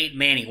saw of Peyton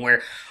Manning,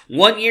 where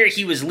one year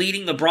he was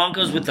leading the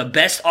Broncos with the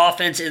best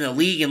offense in the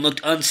league and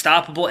looked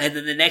unstoppable, and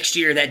then the next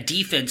year that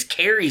defense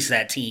carries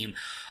that team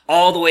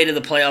all the way to the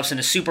playoffs and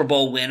a Super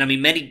Bowl win. I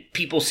mean, many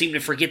people seem to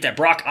forget that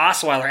Brock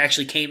Osweiler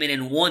actually came in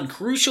and won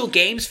crucial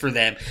games for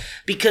them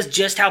because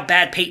just how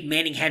bad Peyton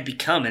Manning had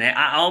become. And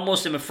I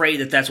almost am afraid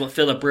that that's what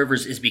Phillip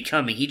Rivers is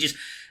becoming. He just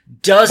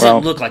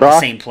doesn't look like the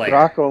same player.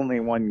 Brock only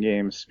won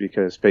games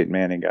because Peyton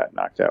Manning got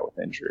knocked out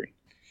with injury.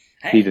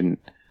 He didn't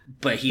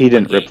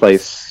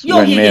replace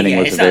when Manning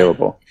was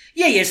available.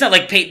 It's not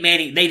like Peyton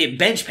Manning. They didn't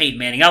bench Peyton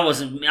Manning. I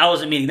wasn't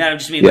meaning that. I'm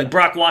just meaning like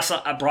Brock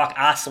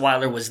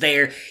Osweiler was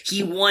there.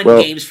 He won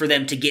games for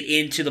them to get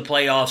into the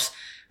playoffs.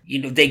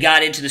 They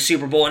got into the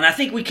Super Bowl, and I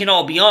think we can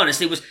all be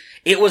honest.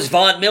 It was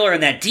Von Miller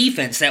and that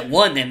defense that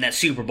won them that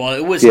Super Bowl.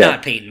 It was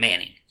not Peyton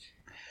Manning.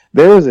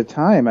 There was a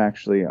time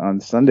actually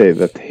on Sunday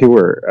that they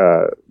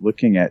were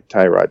looking at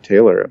Tyrod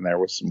Taylor, and there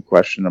was some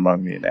question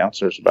among the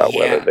announcers about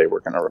whether they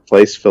were going to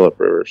replace Phillip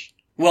Rivers.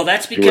 Well,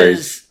 that's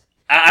because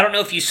I don't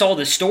know if you saw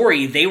the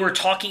story. They were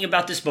talking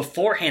about this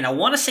beforehand. I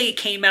want to say it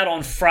came out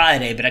on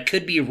Friday, but I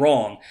could be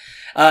wrong.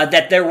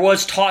 That there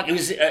was talk. It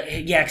was,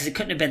 because it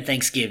couldn't have been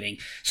Thanksgiving.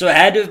 So it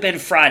had to have been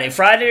Friday.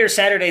 Friday or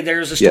Saturday, there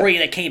was a story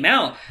that came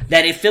out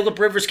that if Phillip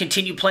Rivers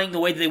continued playing the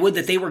way that they would,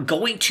 that they were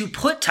going to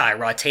put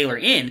Tyrod Taylor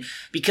in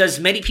because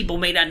many people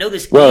may not know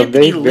this. Well,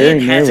 Anthony Lynn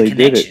has a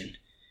connection.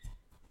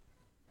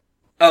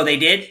 Oh, they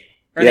did?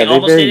 Or they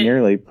very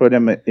nearly put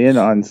him in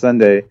on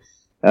Sunday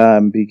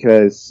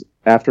because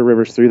after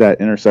Rivers threw that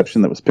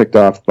interception that was picked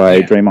off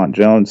by Draymond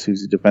Jones,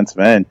 who's a defensive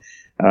end,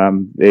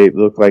 they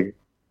looked like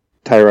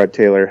Tyrod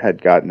Taylor had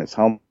gotten his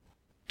helmet.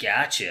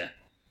 Gotcha.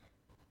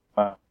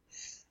 I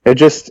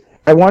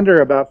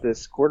wonder about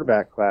this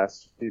quarterback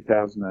class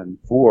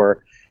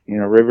 2004.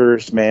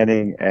 Rivers,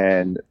 Manning,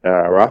 and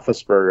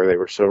Roethlisberger, they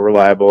were so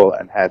reliable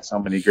and had so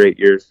many great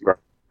years.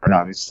 And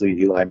obviously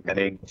Eli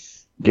Manning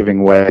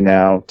giving way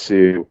now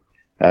to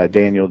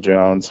Daniel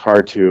Jones.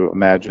 Hard to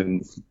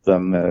imagine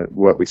them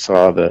what we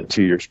saw the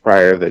 2 years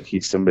prior, that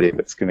he's somebody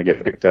that's going to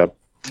get picked up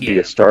to be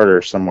a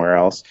starter somewhere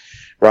else.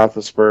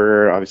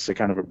 Roethlisberger, obviously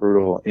kind of a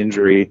brutal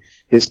injury.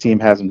 His team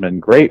hasn't been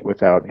great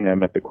without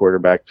him at the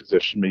quarterback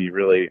position, but he's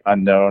really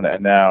unknown.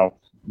 And now,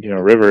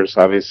 Rivers,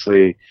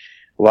 obviously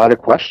a lot of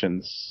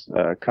questions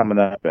coming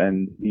up.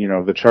 And,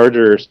 the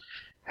Chargers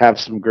have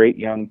some great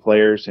young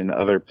players in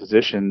other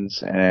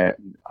positions.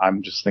 And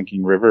I'm just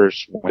thinking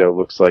Rivers window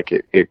looks like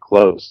it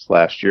closed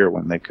last year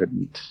when they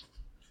couldn't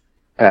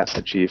pass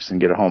the Chiefs and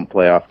get a home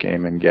playoff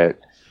game and get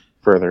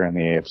further in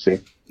the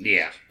AFC.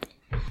 Yeah.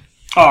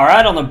 All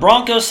right, on the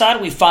Broncos side,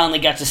 we finally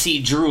got to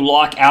see Drew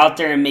Lock out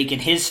there and making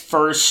his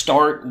first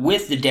start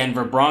with the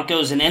Denver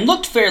Broncos, and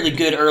looked fairly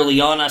good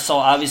early on. I saw,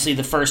 obviously,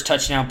 the first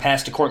touchdown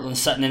pass to Courtland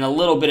Sutton in a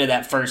little bit of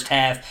that first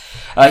half.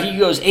 He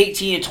goes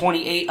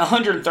 18-28,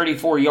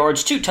 134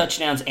 yards, 2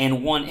 touchdowns,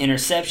 and 1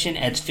 interception.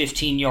 Adds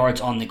 15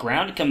 yards on the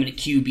ground, coming to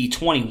QB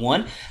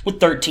 21 with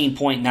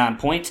 13.9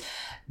 points.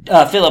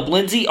 Phillip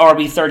Lindsay,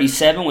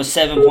 RB37 with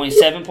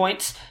 7.7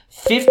 points,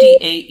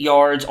 58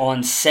 yards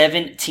on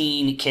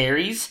 17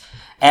 carries,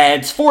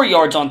 adds 4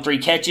 yards on 3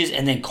 catches,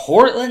 and then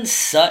Cortland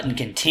Sutton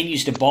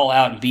continues to ball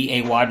out and be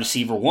a wide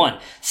receiver 1.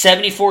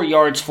 74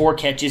 yards, 4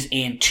 catches,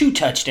 and 2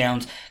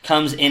 touchdowns,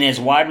 comes in as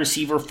wide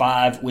receiver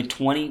 5 with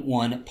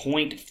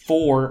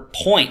 21.4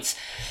 points.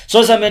 So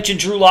as I mentioned,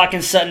 Drew Lock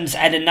and Sutton's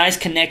had a nice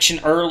connection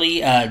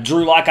early.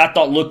 Drew Lock, I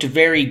thought, looked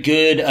very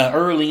good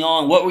early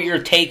on. What were your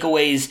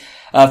takeaways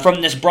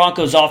from this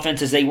Broncos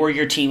offense as they were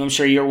your team? I'm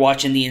sure you're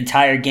watching the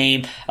entire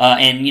game.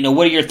 And,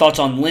 what are your thoughts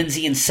on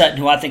Lindsay and Sutton,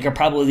 who I think are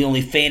probably the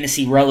only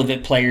fantasy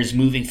relevant players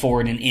moving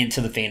forward and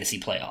into the fantasy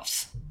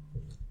playoffs?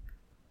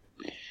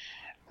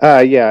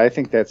 Yeah, I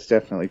think that's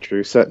definitely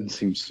true. Sutton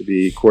seems to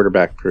be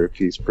quarterback proof.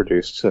 He's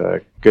produced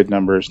good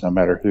numbers no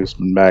matter who's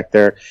been back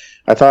there.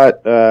 I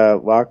thought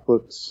Locke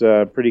looks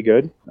pretty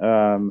good,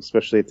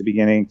 especially at the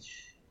beginning.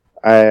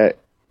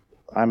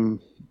 I'm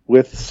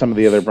with some of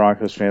the other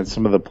Broncos fans.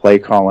 Some of the play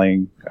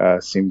calling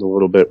seemed a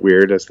little bit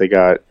weird as they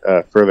got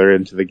further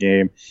into the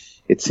game.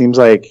 It seems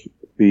like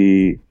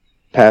the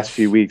past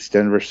few weeks,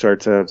 Denver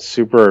starts a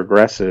super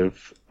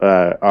aggressive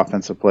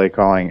offensive play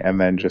calling, and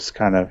then just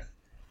kind of,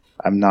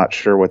 I'm not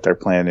sure what their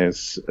plan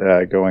is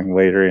going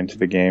later into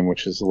the game,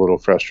 which is a little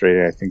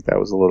frustrating. I think that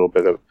was a little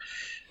bit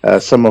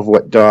of some of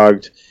what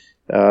dogged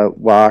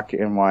Locke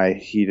and why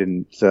he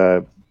didn't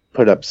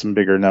put up some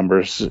bigger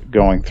numbers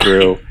going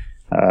through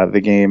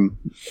the game.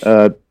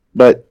 But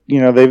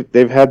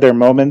they've had their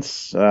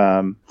moments.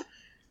 It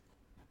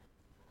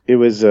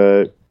was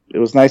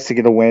nice to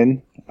get a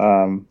win.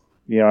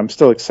 I'm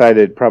still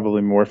excited,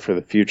 probably more for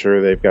the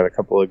future. They've got a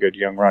couple of good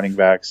young running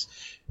backs,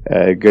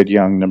 a good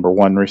young number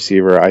 1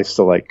 receiver. I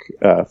still like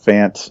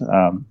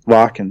Fant.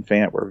 Locke and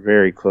Fant were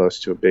very close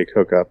to a big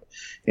hookup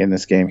in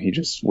this game. He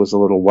just was a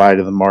little wide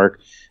of the mark.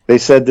 They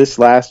said this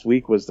last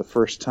week was the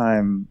first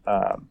time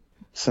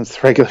since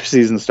the regular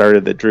season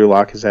started that Drew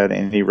Lock has had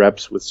any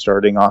reps with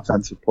starting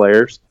offensive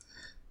players.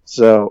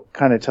 So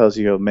kind of tells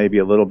you maybe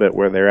a little bit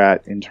where they're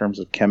at in terms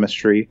of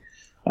chemistry.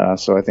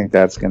 So I think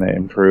that's going to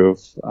improve.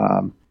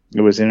 It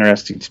was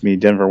interesting to me.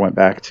 Denver went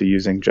back to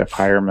using Jeff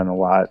Hireman a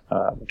lot,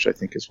 which I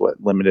think is what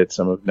limited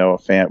some of Noah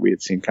Fant. We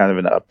had seen kind of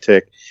an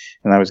uptick,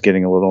 and I was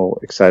getting a little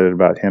excited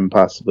about him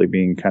possibly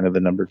being kind of the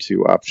number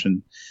 2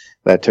 option.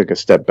 That took a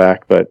step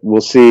back, but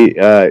we'll see.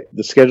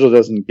 The schedule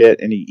doesn't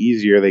get any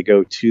easier. They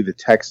go to the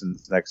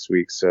Texans next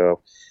week,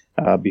 so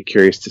be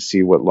curious to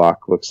see what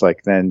Locke looks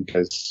like then,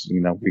 because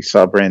we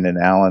saw Brandon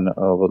Allen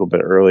a little bit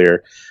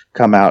earlier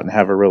come out and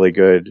have a really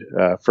good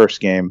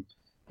first game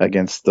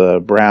against the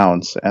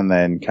Browns, and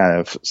then kind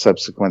of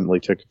subsequently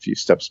took a few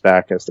steps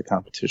back as the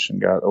competition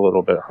got a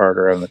little bit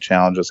harder and the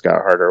challenges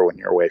got harder when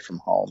you're away from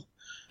home.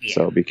 Yeah.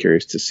 So I'll be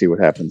curious to see what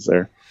happens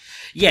there.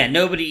 Yeah,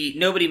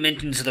 nobody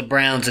mentions the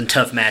Browns and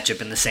tough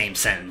matchup in the same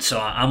sentence, so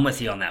I'm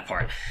with you on that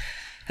part.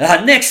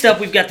 Next up,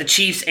 we've got the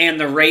Chiefs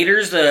and the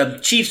Raiders. The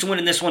Chiefs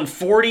winning this one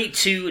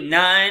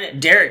 40-9.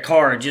 Derek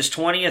Carr, just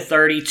 20 of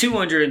 30,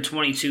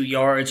 222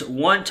 yards,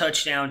 1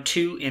 touchdown,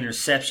 2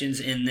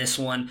 interceptions in this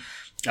one.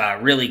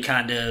 Really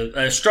kind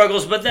of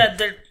struggles, but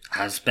there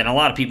has been a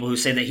lot of people who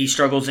say that he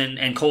struggles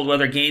in cold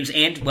weather games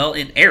and,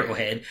 in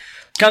Arrowhead.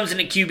 Comes in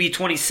at QB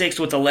 26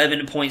 with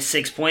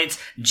 11.6 points.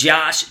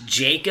 Josh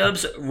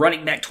Jacobs,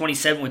 running back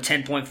 27 with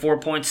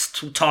 10.4 points.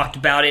 Talked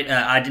about it.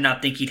 I did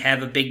not think he'd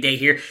have a big day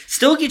here.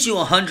 Still gets you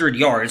 100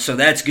 yards, so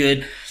that's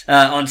good.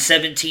 On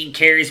 17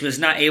 carries, was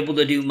not able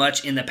to do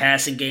much in the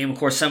passing game. Of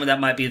course, some of that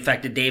might be the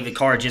fact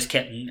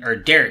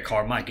that Derek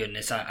Carr, my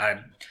goodness,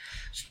 I'm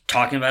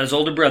talking about his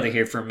older brother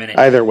here for a minute.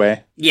 Either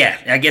way. Yeah,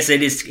 I guess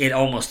it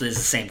almost is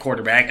the same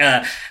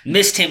quarterback.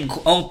 Missed him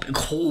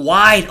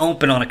wide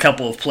open on a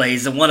couple of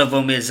plays. And one of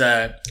them is,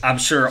 I'm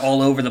sure,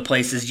 all over the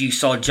place as you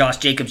saw Josh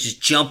Jacobs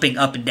just jumping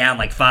up and down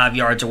like 5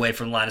 yards away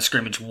from the line of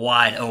scrimmage,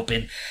 wide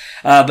open.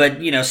 But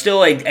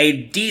still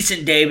a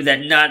decent day, but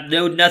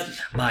nothing.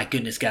 My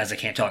goodness, guys, I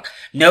can't talk.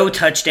 No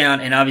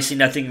touchdown, and obviously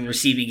nothing in the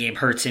receiving game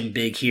hurts him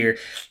big here.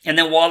 And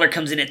then Waller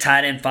comes in at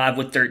tight end 5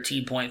 with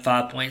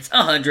 13.5 points,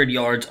 100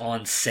 yards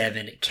on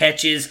 7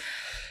 catches.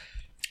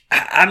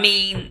 I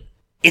mean,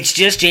 it's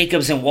just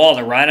Jacobs and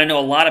Waller, right? I know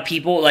a lot of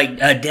people, like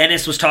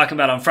Dennis was talking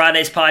about on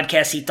Friday's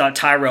podcast, he thought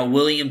Tyrell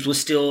Williams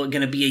was still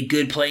going to be a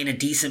good play and a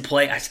decent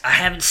play. I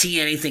haven't seen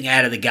anything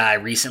out of the guy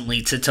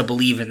recently to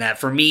believe in that.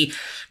 For me,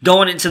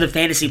 going into the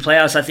fantasy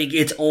playoffs, I think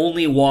it's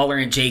only Waller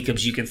and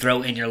Jacobs you can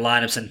throw in your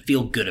lineups and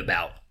feel good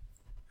about.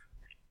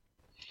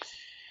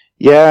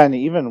 Yeah, and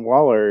even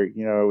Waller,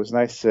 it was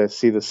nice to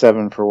see the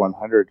 7 for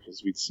 100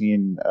 because we'd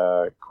seen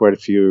quite a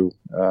few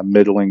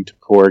middling to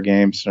poor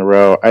games in a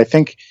row. I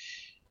think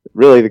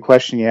really the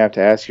question you have to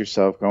ask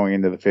yourself going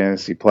into the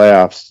fantasy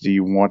playoffs, do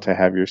you want to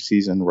have your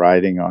season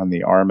riding on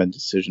the arm and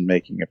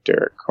decision-making of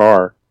Derek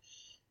Carr?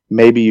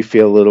 Maybe you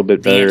feel a little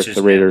bit better if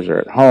the Raiders are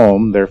at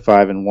home. They're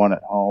 5-1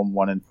 at home,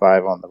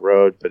 1-5 on the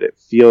road, but it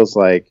feels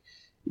like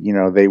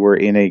they were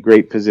in a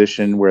great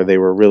position where they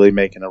were really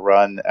making a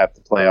run at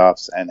the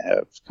playoffs and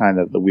have kind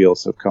of the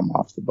wheels have come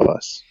off the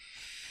bus.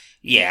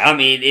 Yeah, I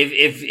mean,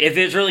 if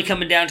it's really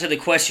coming down to the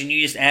question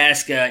you just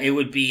asked, it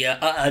would be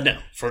no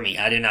for me.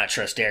 I do not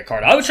trust Derek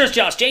Carr. I would trust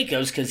Josh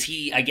Jacobs because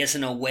he, I guess,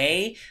 in a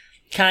way,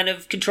 kind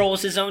of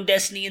controls his own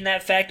destiny in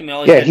that fact. I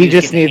mean, he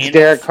just needs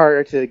Derek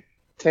Carr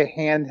to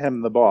hand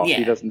him the ball. Yeah.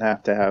 He doesn't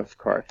have to have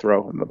Carr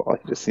throw him the ball.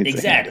 He just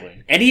needs to hand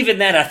it. And even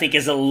that, I think,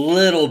 is a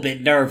little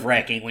bit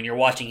nerve-wracking when you're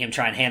watching him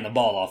try and hand the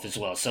ball off as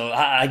well. So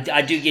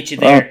I do get you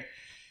there.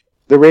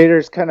 The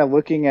Raiders, kind of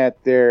looking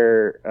at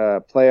their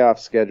playoff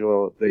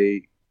schedule,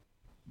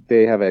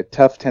 they have a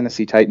tough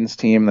Tennessee Titans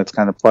team that's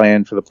kind of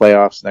playing for the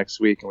playoffs next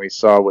week, and we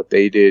saw what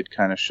they did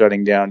kind of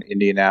shutting down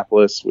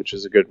Indianapolis, which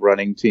is a good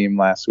running team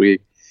last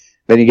week.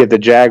 Then you get the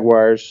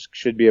Jaguars,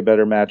 should be a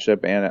better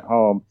matchup, and at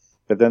home.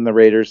 But then the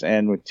Raiders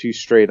end with 2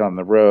 straight on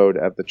the road.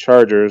 At the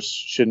Chargers,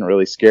 shouldn't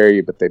really scare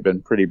you, but they've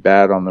been pretty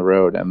bad on the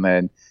road. And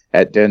then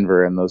at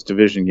Denver, in those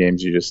division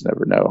games, you just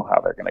never know how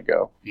they're going to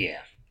go. Yeah.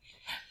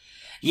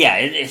 Yeah,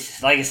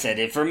 it's like I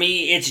said, for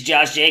me, it's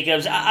Josh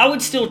Jacobs. I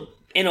would still,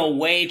 in a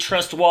way,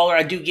 trust Waller.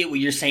 I do get what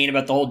you're saying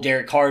about the whole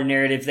Derek Carr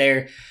narrative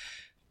there.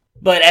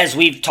 But as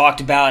we've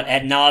talked about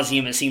ad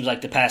nauseum, it seems like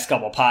the past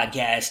couple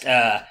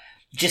podcasts,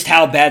 just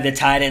how bad the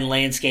tight end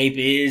landscape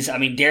is. I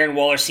mean, Darren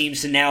Waller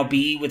seems to now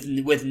be with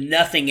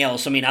nothing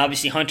else. I mean,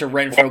 obviously Hunter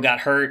Renfrow got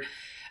hurt,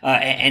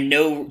 and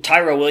no,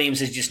 Tyrell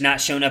Williams has just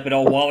not shown up at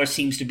all. Waller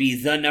seems to be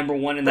the number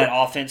one in that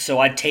offense, so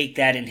I'd take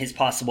that in his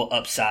possible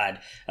upside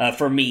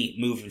for me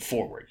moving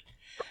forward.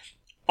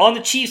 On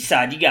the Chiefs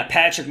side, you got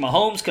Patrick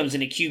Mahomes comes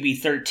in at QB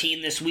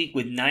 13 this week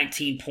with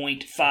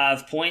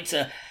 19.5 points.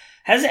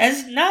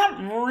 Has not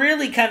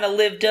really kind of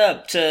lived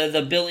up to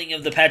the billing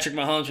of the Patrick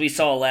Mahomes we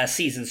saw last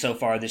season so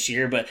far this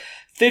year, but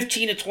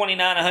 15 to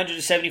 29,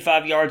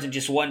 175 yards and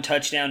just 1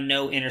 touchdown,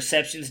 no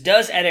interceptions.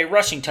 Does add a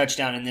rushing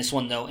touchdown in this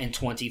one, though, in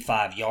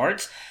 25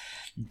 yards.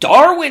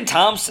 Darwin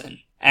Thompson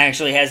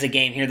actually has a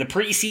game here. The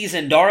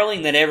preseason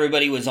darling that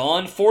everybody was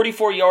on.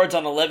 44 yards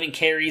on 11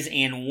 carries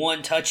and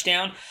 1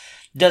 touchdown.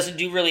 Doesn't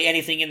do really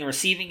anything in the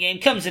receiving game.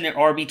 Comes in at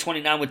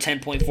RB29 with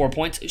 10.4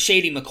 points.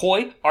 Shady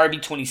McCoy,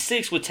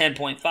 RB26 with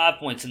 10.5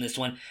 points in this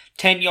one.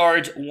 10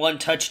 yards, 1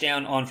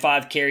 touchdown on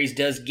 5 carries.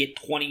 Does get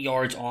 20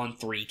 yards on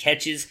 3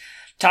 catches.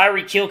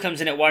 Tyreek Hill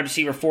comes in at wide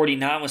receiver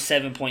 49 with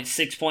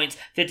 7.6 points,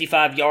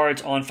 55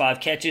 yards on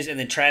 5 catches, and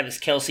then Travis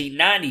Kelce,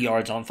 90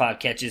 yards on 5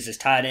 catches, is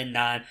tied in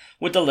 9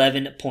 with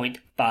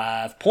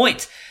 11.5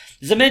 points.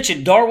 As I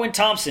mentioned, Darwin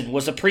Thompson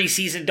was a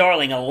preseason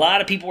darling. A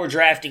lot of people were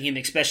drafting him,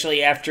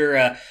 especially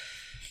after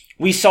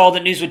we saw the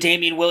news with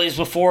Damian Williams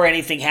before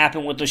anything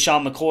happened with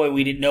LaShawn McCoy.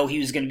 We didn't know he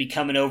was going to be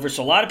coming over,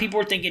 so a lot of people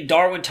were thinking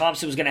Darwin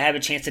Thompson was going to have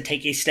a chance to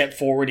take a step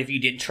forward if you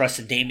didn't trust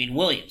in Damian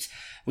Williams.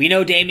 We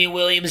know Damian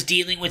Williams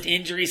dealing with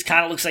injuries,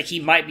 kind of looks like he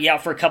might be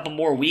out for a couple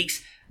more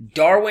weeks.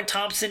 Darwin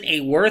Thompson,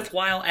 a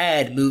worthwhile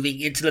add moving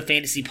into the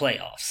fantasy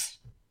playoffs.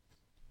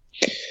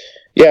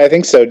 Yeah, I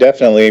think so,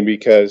 definitely,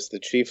 because the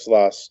Chiefs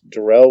lost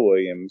Darrell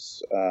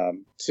Williams,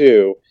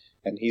 too,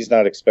 and he's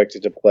not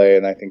expected to play,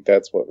 and I think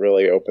that's what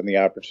really opened the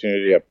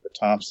opportunity up for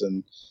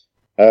Thompson.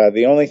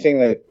 The only thing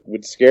that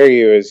would scare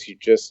you is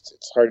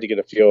it's hard to get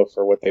a feel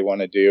for what they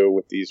want to do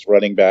with these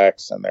running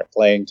backs and their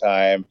playing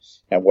time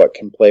and what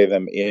can play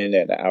them in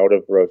and out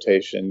of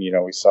rotation. You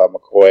know, we saw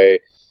McCoy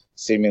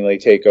seemingly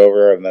take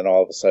over and then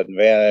all of a sudden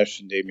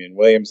vanish, and Damian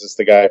Williams is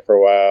the guy for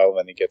a while, and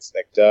then he gets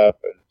nicked up,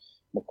 and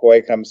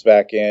McCoy comes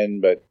back in,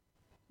 but,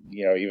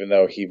 you know, even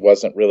though he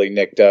wasn't really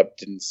nicked up,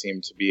 didn't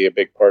seem to be a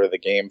big part of the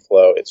game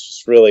flow. It's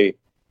just really,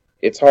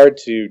 it's hard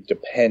to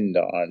depend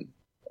on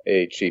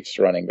a Chiefs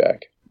running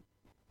back.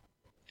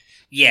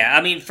 Yeah,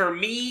 I mean, for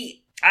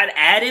me, I'd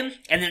add him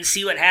and then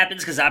see what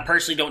happens because I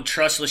personally don't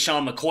trust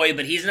LaShawn McCoy,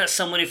 but he's not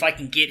someone, if I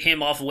can get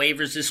him off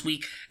waivers this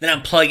week, then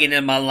I'm plugging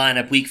in my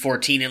lineup week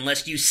 14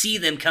 unless you see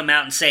them come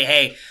out and say,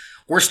 hey,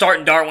 we're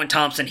starting Darwin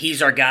Thompson,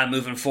 he's our guy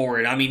moving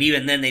forward. I mean,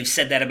 even then they've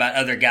said that about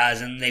other guys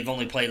and they've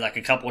only played like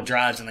a couple of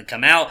drives and then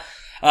come out.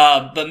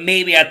 But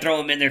maybe I'd throw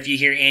him in there if you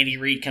hear Andy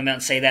Reid come out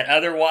and say that.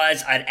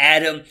 Otherwise, I'd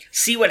add him,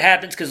 see what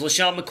happens, because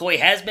LaShawn McCoy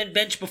has been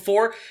benched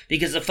before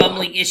because of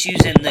fumbling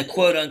issues and the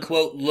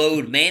quote-unquote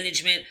load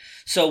management.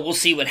 So we'll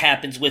see what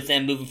happens with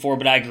them moving forward,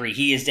 but I agree,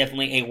 he is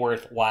definitely a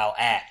worthwhile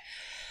add.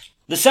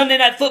 The Sunday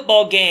Night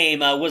Football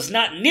game was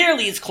not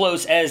nearly as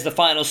close as the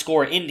final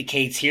score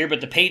indicates here, but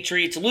the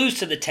Patriots lose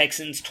to the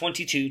Texans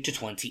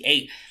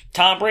 22-28.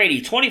 Tom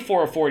Brady,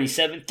 24 of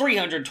 47,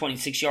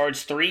 326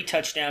 yards, 3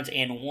 touchdowns,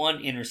 and 1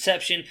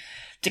 interception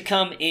to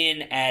come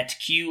in at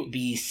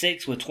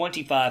QB6 with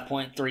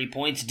 25.3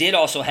 points. Did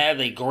also have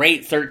a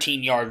great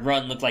 13-yard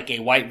run, looked like a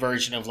white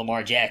version of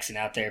Lamar Jackson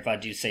out there, if I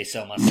do say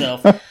so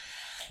myself.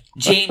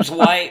 James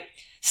White,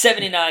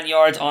 79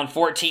 yards on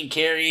 14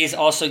 carries,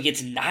 also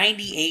gets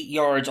 98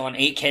 yards on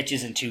 8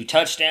 catches and 2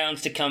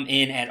 touchdowns to come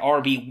in at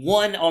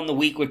RB1 on the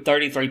week with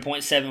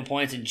 33.7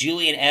 points, and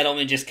Julian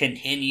Edelman just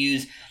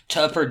continues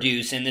to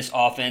produce in this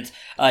offense.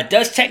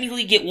 Does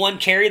technically get 1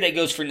 carry that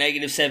goes for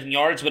 -7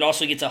 yards, but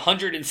also gets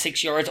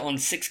 106 yards on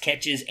 6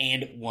 catches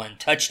and 1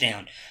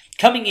 touchdown.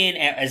 Coming in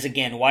as,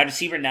 again, wide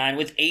receiver 9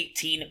 with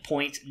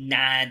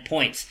 18.9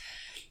 points.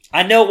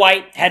 I know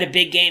White had a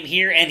big game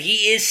here, and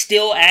he is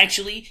still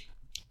actually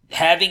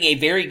having a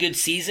very good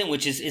season,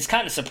 which is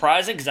kind of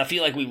surprising because I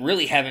feel like we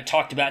really haven't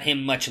talked about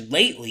him much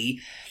lately.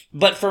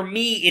 But for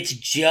me, it's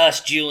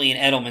just Julian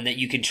Edelman that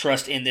you can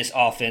trust in this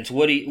offense.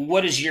 What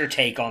is your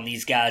take on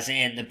these guys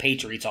and the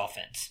Patriots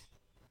offense?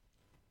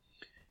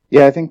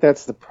 Yeah, I think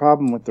that's the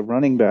problem with the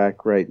running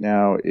back right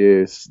now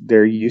is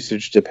their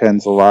usage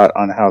depends a lot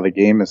on how the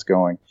game is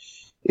going.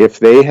 If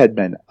they had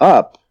been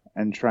up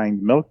and trying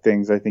to milk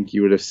things, I think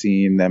you would have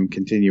seen them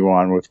continue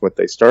on with what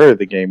they started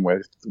the game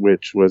with,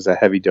 which was a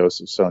heavy dose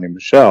of Sony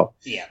Michel.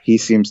 Yeah. He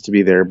seems to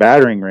be their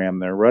battering ram,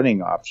 their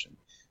running option.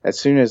 As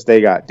soon as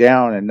they got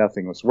down and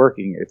nothing was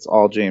working, it's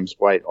all James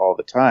White all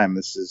the time.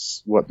 This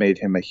is what made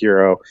him a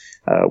hero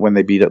when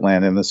they beat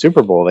Atlanta in the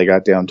Super Bowl. They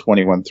got down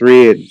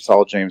 21-3, and it's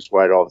all James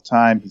White all the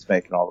time. He's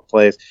making all the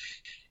plays.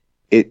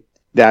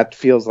 That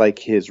feels like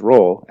his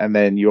role. And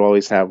then you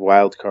always have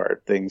wild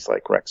card things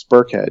like Rex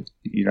Burkhead.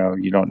 You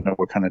don't know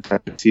what kind of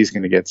touches he's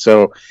going to get.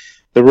 So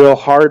the real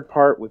hard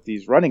part with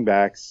these running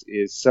backs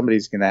is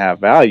somebody's going to have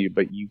value,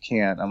 but you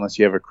can't, unless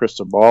you have a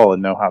crystal ball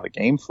and know how the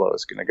game flow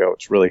is going to go.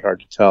 It's really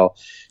hard to tell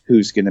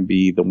who's going to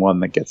be the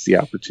one that gets the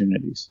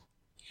opportunities.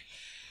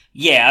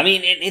 Yeah, I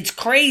mean, it's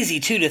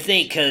crazy, too, to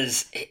think,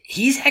 because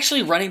he's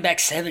actually running back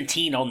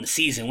 17 on the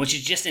season, which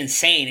is just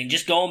insane. And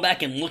just going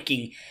back and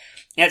looking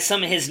at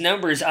some of his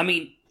numbers, I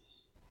mean,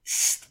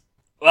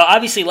 well,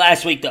 obviously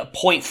last week, the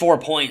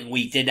 0.4 point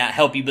week did not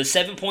help you, but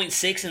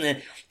 7.6 and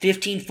then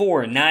 15-4,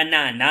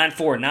 9-9,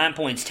 9-4, 9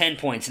 points, 10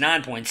 points,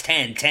 9 points,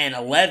 10, 10,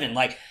 11.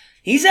 Like,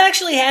 he's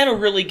actually had a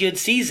really good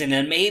season,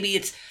 and maybe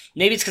it's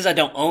because I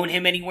don't own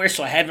him anywhere,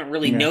 so I haven't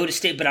really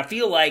noticed it, but I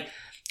feel like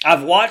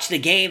I've watched the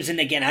games, and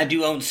again, I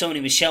do own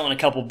Sony Michel in a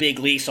couple big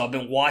leagues, so I've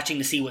been watching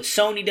to see what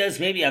Sony does.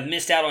 Maybe I've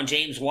missed out on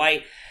James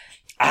White.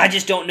 I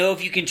just don't know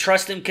if you can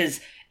trust him, because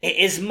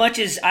as much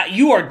as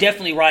you are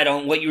definitely right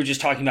on what you were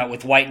just talking about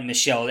with White and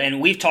Michel, and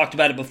we've talked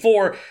about it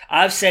before.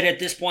 I've said at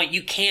this point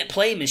you can't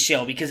play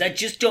Michel because I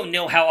just don't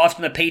know how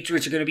often the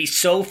Patriots are going to be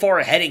so far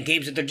ahead in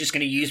games that they're just going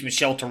to use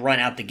Michel to run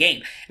out the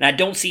game. And I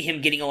don't see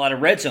him getting a lot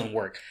of red zone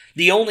work.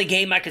 The only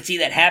game I could see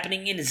that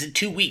happening in is in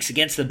 2 weeks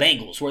against the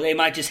Bengals, where they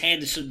might just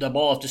hand the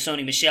ball off to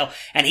Sony Michel,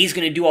 and he's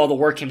going to do all the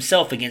work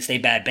himself against a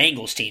bad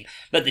Bengals team.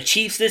 But the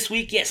Chiefs this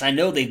week, yes, I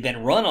know they've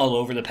been run all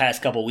over the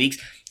past couple weeks.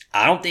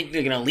 I don't think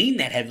they're going to lean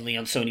that heavily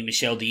on Sony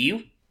Michel, do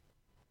you?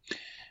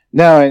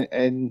 No,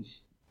 and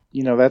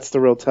that's the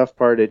real tough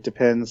part. It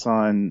depends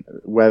on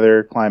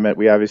weather, climate.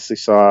 We obviously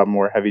saw a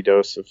more heavy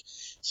dose of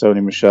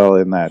Sony Michel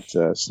in that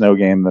snow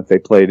game that they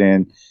played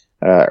in,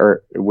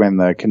 or when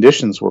the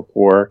conditions were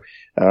poor.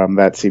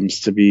 That seems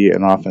to be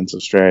an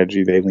offensive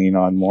strategy they lean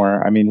on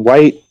more. I mean,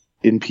 White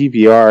in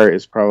PPR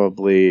is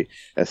probably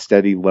a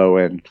steady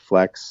low-end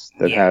flex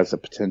that has a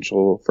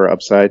potential for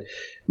upside.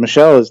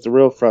 Michel is the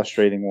real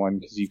frustrating one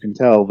because you can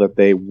tell that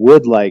they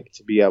would like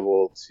to be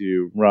able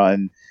to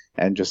run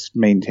and just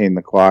maintain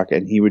the clock,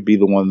 and he would be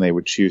the one they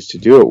would choose to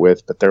do it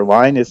with, but their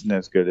line isn't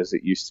as good as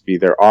it used to be.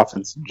 Their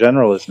offense in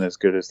general isn't as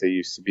good as they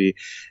used to be.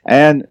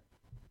 And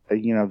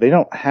they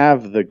don't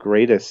have the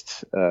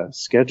greatest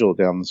schedule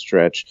down the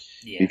stretch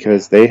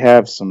because they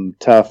have some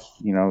tough,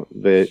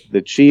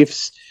 the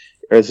Chiefs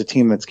as a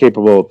team that's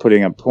capable of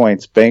putting up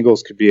points.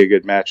 Bengals could be a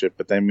good matchup,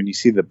 but then when you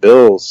see the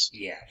Bills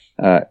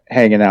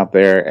hanging out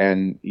there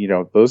and,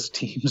 those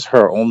teams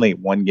are only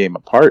one game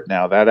apart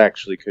now, that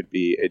actually could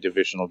be a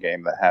divisional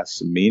game that has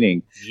some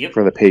meaning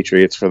for the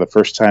Patriots for the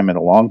first time in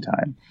a long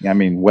time. I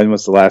mean, when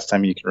was the last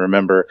time you can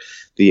remember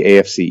the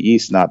AFC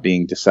East not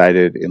being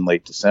decided in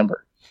late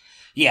December?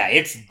 Yeah,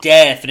 it's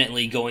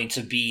definitely going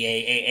to be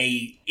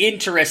a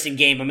interesting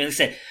game. I mean, like I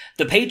said,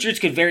 the Patriots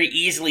could very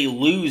easily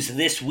lose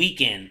this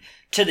weekend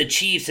to the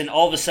Chiefs, and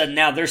all of a sudden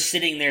now they're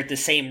sitting there at the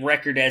same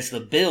record as the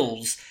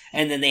Bills,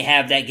 and then they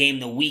have that game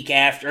the week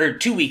after, or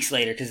 2 weeks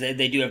later, because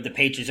they do have the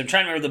Patriots. I'm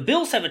trying to remember, the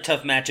Bills have a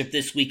tough matchup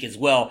this week as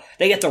well.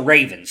 They get the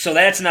Ravens, so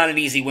that's not an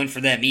easy win for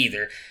them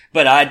either.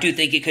 But I do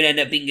think it could end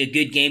up being a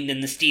good game than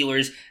the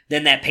Steelers,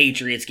 than that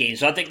Patriots game.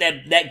 So I think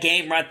that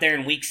game right there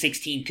in Week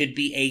 16 could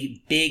be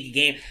a big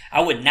game.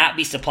 I would not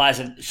be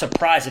surprised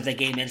if that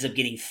game ends up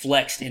getting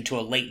flexed into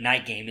a late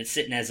night game. It's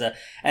sitting as a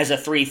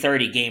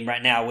 3:30 game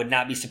right now. I would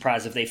not be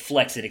surprised if they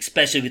flex it,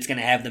 especially if it's going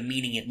to have the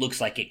meaning it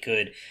looks like it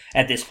could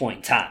at this point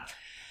in time.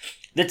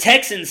 The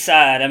Texans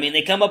side, I mean,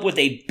 they come up with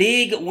a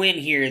big win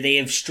here. They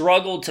have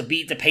struggled to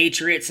beat the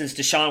Patriots since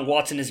Deshaun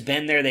Watson has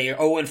been there. They are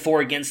 0-4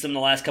 against them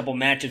the last couple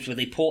matchups, but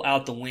they pull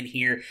out the win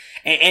here.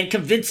 And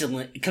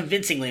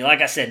convincingly,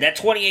 like I said, that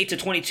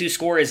 28-22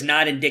 score is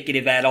not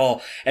indicative at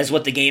all as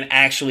what the game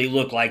actually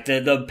looked like.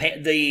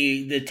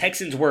 The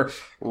Texans were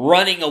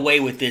running away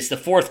with this. The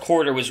fourth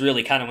quarter was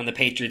really kind of when the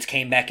Patriots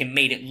came back and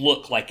made it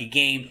look like a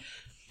game.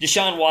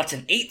 Deshaun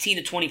Watson,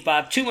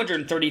 18-25,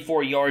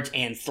 234 yards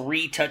and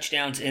 3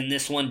 touchdowns in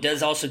this one.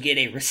 Does also get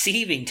a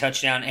receiving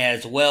touchdown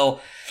as well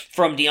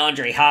from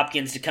DeAndre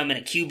Hopkins to come in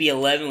at QB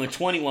 11 with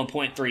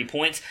 21.3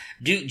 points.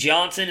 Duke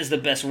Johnson is the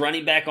best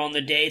running back on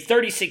the day,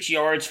 36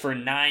 yards for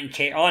 9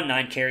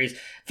 carries,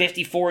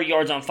 54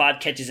 yards on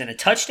 5 catches and a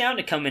touchdown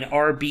to come in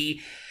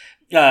RB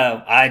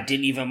I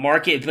didn't even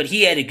mark it, but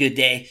he had a good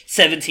day.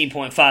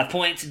 17.5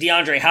 points.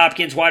 DeAndre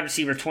Hopkins, wide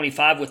receiver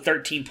 25 with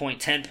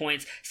 13.10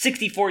 points,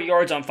 64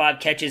 yards on 5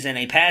 catches and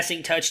a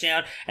passing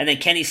touchdown. And then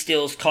Kenny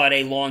Stills caught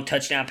a long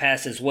touchdown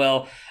pass as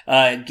well.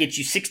 Gets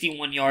you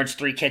 61 yards,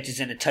 3 catches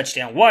and a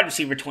touchdown. Wide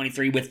receiver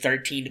 23 with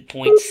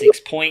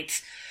 13.6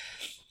 points.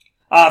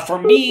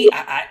 For me,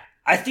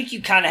 I think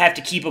you kind of have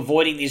to keep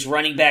avoiding these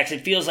running backs.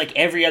 It feels like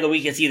every other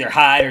week it's either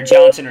Hyde or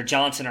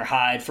Johnson or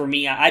Hyde. For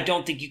me, I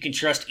don't think you can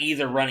trust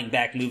either running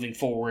back moving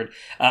forward.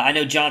 I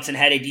know Johnson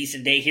had a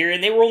decent day here,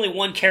 and they were only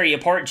 1 carry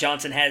apart.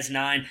 Johnson has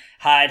 9.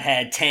 Hyde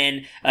had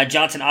 10.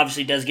 Johnson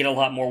obviously does get a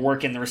lot more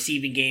work in the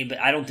receiving game, but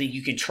I don't think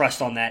you can trust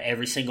on that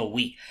every single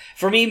week.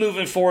 For me,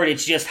 moving forward,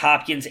 it's just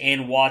Hopkins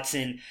and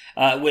Watson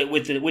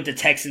with the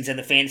Texans and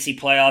the fantasy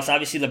playoffs.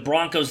 Obviously, the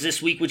Broncos this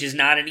week, which is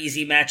not an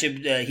easy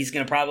matchup. He's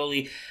going to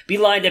probably be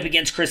lined up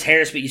against Chris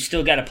Harris, but you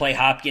still got to play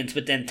Hopkins.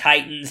 But then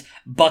Titans,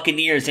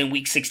 Buccaneers in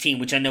Week 16,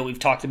 which I know we've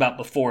talked about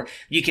before.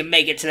 You can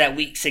make it to that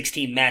Week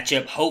 16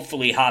 matchup.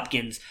 Hopefully,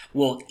 Hopkins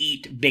will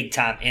eat big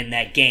time in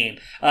that game.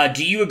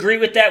 Do you agree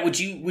with that? Would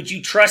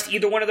you trust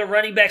either one of the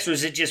running backs, or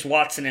is it just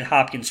Watson and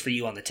Hopkins for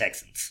you on the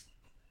Texans?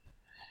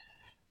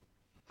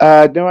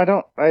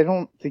 No, I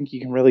don't think you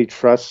can really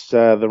trust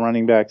the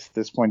running backs at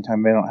this point in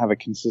time. They don't have a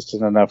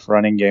consistent enough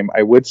running game.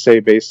 I would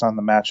say, based on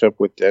the matchup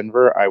with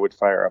Denver, I would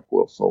fire up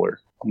Will Fuller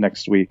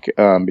next week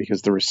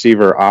because the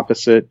receiver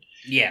opposite,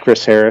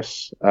 Chris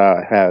Harris,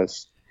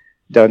 has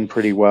done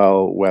pretty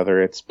well,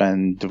 whether it's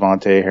been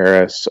Devontae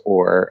Harris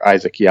or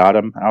Isaac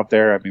Yiadom out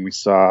there. I mean, we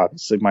saw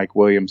obviously Mike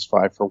Williams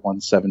 5 for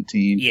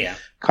 117. Yeah.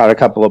 Caught a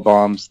couple of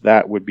bombs.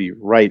 That would be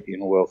right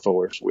in Will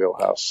Fuller's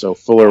wheelhouse. So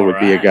Fuller would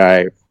be a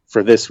guy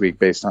for this week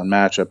based on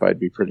matchup I'd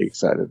be pretty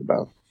excited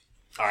about.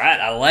 All right,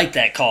 I like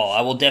that call.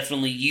 I will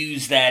definitely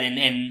use that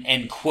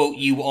and quote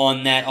you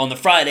on that on the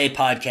Friday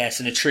podcast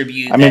and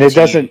attribute. I mean,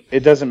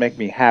 it doesn't make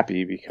me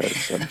happy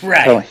because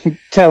I'm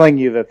telling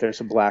you that there's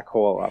a black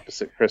hole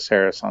opposite Chris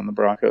Harris on the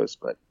Broncos,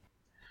 but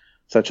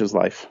such is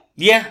life.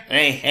 Yeah,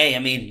 hey, I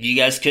mean, you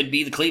guys could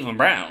be the Cleveland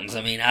Browns.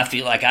 I mean, I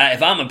feel like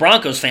if I'm a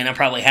Broncos fan, I'm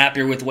probably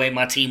happier with the way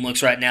my team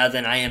looks right now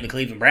than I am the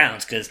Cleveland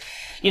Browns because,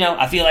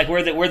 I feel like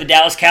we're the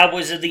Dallas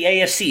Cowboys of the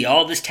AFC.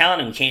 All this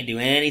talent and we can't do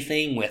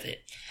anything with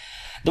it.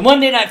 The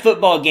Monday Night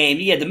Football game,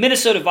 you had the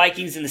Minnesota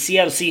Vikings and the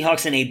Seattle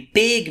Seahawks in a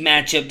big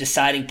matchup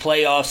deciding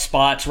playoff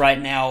spots right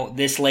now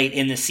this late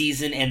in the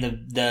season, and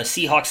the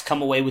Seahawks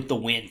come away with the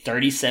win,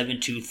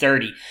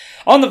 37-30.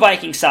 On the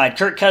Viking side,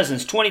 Kirk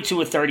Cousins,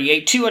 22 of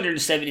 38,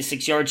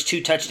 276 yards,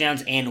 2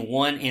 touchdowns, and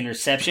 1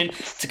 interception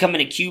to come in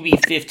at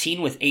QB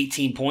 15 with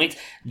 18 points.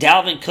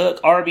 Dalvin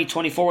Cook, RB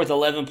 24 with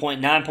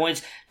 11.9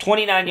 points,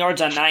 29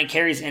 yards on 9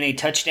 carries and a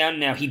touchdown.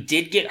 Now, he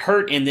did get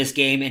hurt in this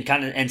game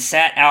and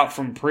sat out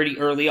from pretty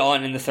early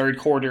on in the third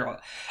quarter.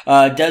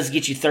 Does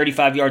get you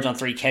 35 yards on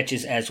 3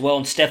 catches as well.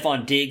 And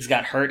Stephon Diggs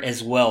got hurt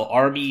as well.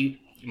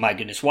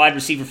 Wide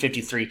receiver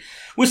 53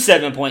 with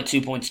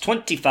 7.2 points,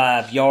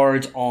 25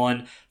 yards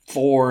on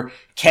 4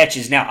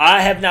 catches. Now,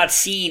 I have not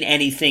seen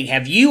anything.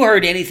 Have you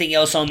heard anything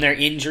else on their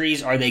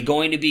injuries? Are they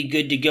going to be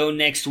good to go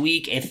next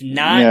week? If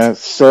not... Yeah,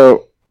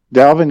 so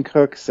Dalvin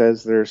Cook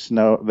says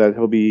that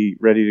he'll be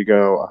ready to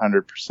go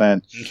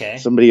 100%. Okay.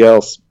 Somebody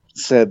else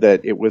said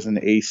that it was an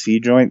AC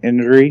joint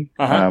injury,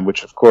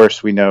 which of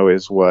course we know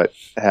is what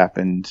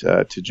happened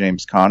to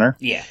James Conner.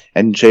 Yeah.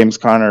 And James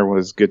Conner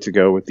was good to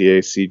go with the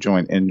AC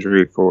joint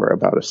injury for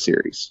about a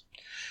series.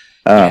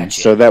 Gotcha.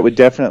 So that would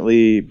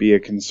definitely be a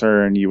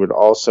concern. You would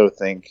also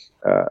think,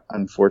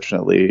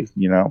 unfortunately,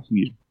 you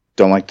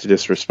don't like to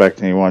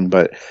disrespect anyone,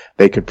 but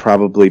they could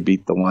probably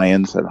beat the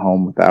Lions at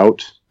home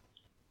without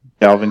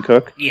Dalvin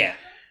Cook. Yeah.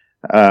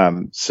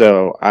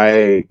 So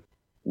I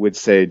would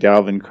say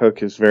Dalvin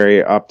Cook is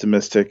very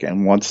optimistic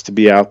and wants to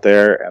be out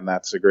there, and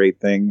that's a great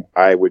thing.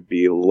 I would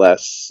be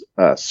less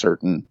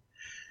certain.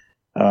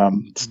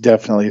 It's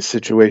definitely a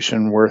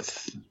situation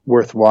worth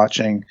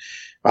watching.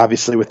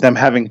 Obviously, with them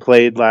having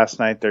played last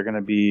night, they're going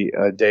to be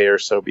a day or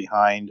so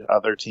behind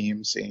other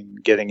teams in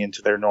getting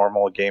into their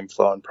normal game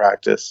flow and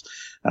practice.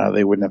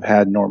 They wouldn't have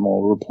had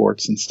normal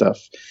reports and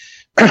stuff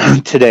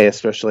today,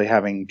 especially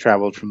having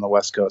traveled from the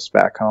West Coast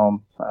back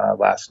home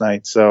last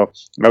night. So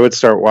I would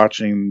start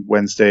watching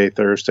Wednesday,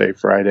 Thursday,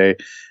 Friday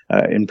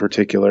in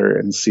particular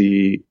and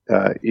see,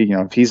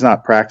 if he's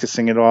not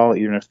practicing at all,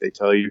 even if they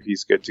tell you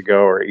he's good to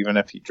go or even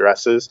if he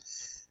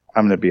dresses,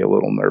 I'm going to be a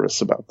little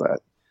nervous about that.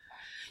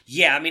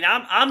 Yeah, I mean,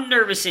 I'm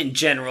nervous in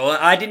general.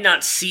 I did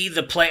not see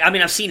the play. I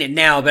mean, I've seen it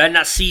now, but I did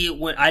not see it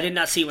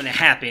when it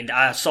happened.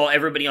 I saw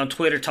everybody on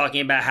Twitter talking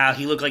about how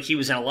he looked like he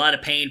was in a lot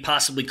of pain,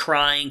 possibly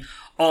crying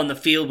on the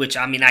field, which,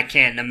 I mean, I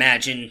can't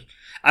imagine.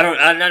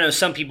 I know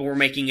some people were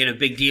making it a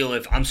big deal.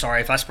 If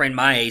I sprained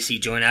my AC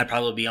joint, I'd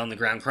probably be on the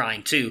ground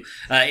crying too.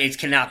 It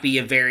cannot be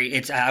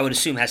I would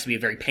assume has to be a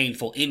very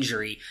painful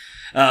injury.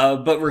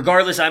 But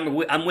regardless,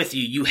 I'm with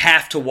you. You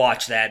have to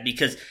watch that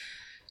because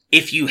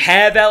if you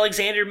have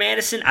Alexander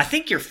Mattison, I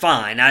think you're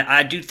fine.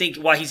 I do think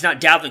while he's not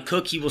Dalvin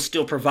Cook, he will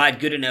still provide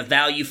good enough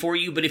value for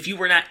you. But if you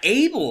were not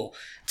able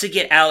to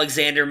get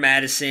Alexander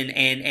Mattison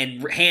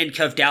and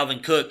handcuff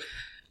Dalvin Cook,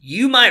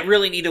 you might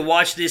really need to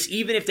watch this,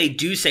 even if they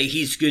do say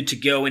he's good to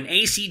go. An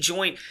AC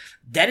joint,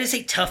 that is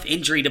a tough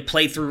injury to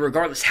play through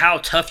regardless how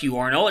tough you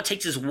are. And all it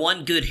takes is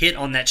one good hit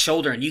on that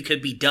shoulder and you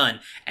could be done,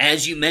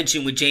 as you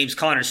mentioned with James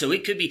Conner. So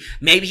it could be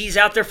maybe he's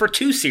out there for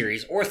 2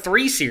 series or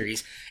 3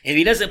 series. If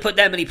he doesn't put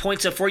that many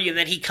points up for you and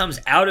then he comes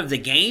out of the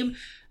game,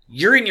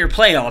 you're in your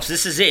playoffs.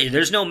 This is it.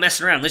 There's no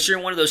messing around. Unless you're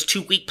in one of those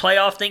 2-week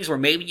playoff things where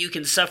maybe you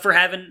can suffer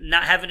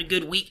not having a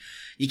good week.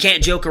 You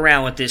can't joke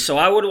around with this. So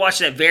I would watch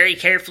that very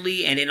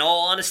carefully. And in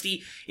all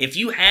honesty, if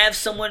you have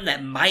someone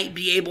that might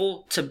be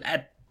able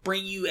to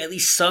bring you at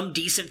least some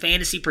decent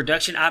fantasy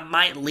production, I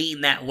might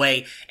lean that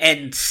way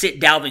and sit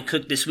Dalvin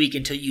Cook this week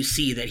until you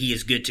see that he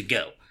is good to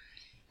go.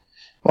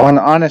 Well, and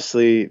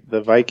honestly,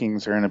 the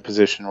Vikings are in a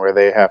position where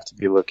they have to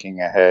be looking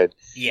ahead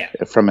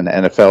from an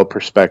NFL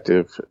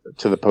perspective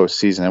to the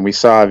postseason. And we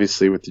saw,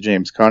 obviously, with the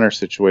James Conner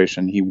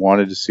situation, he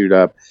wanted to suit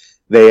up.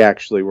 They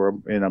actually were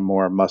in a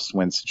more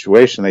must-win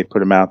situation. They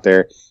put him out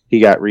there. He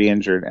got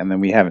re-injured, and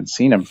then we haven't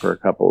seen him for a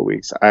couple of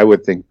weeks. I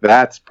would think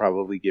that's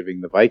probably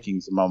giving the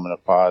Vikings a moment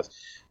of pause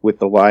with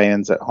the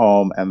Lions at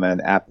home and then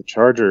at the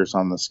Chargers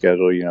on the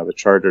schedule. You know, the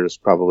Chargers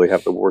probably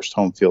have the worst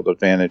home field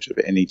advantage of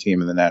any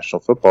team in the National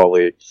Football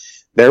League.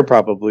 They're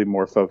probably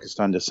more focused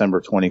on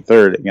December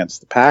 23rd against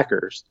the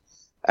Packers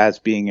as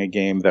being a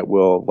game that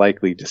will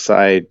likely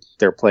decide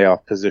their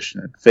playoff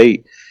position and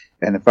fate.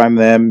 And if I'm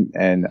them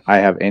and I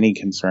have any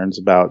concerns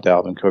about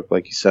Dalvin Cook,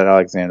 like you said,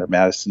 Alexander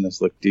Mattison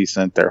has looked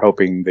decent. They're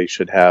hoping they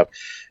should have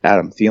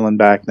Adam Thielen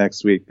back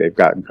next week. They've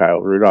gotten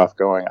Kyle Rudolph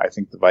going. I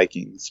think the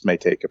Vikings may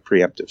take a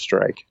preemptive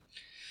strike.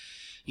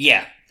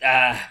 Yeah,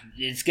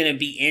 it's going to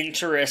be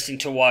interesting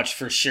to watch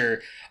for sure.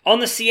 On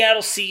the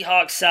Seattle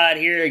Seahawks side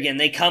here, again,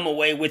 they come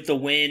away with the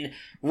win.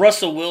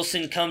 Russell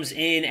Wilson comes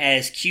in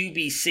as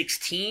QB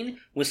 16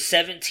 with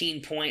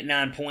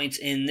 17.9 points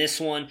in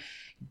this one.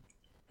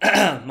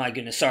 My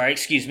goodness, sorry,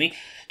 excuse me.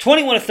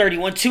 21 of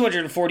 31,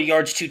 240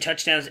 yards, 2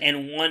 touchdowns,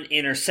 and 1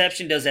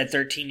 interception. Does that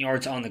 13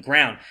 yards on the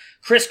ground.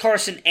 Chris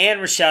Carson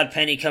and Rashad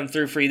Penny come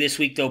through for you this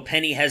week, though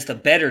Penny has the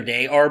better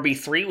day.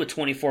 RB3 with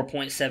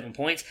 24.7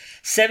 points,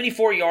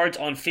 74 yards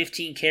on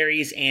 15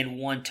 carries and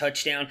 1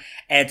 touchdown.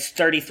 Adds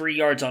 33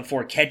 yards on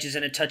 4 catches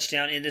and a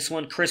touchdown in this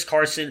one. Chris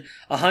Carson,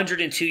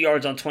 102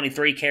 yards on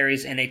 23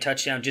 carries and a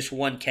touchdown, just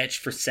 1 catch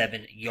for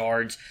 7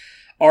 yards.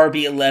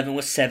 RB11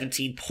 with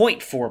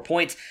 17.4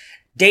 points.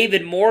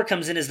 David Moore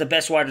comes in as the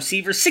best wide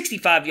receiver,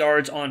 65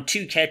 yards on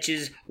 2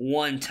 catches,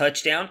 1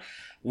 touchdown.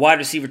 Wide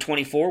receiver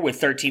 24 with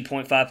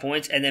 13.5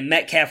 points. And then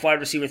Metcalf, wide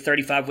receiver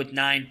 35 with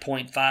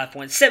 9.5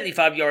 points,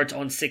 75 yards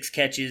on 6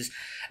 catches.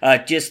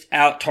 Just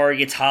out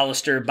targets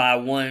Hollister by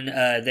 1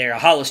 there.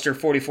 Hollister,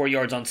 44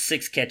 yards on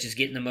 6 catches,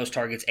 getting the most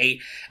targets, 8.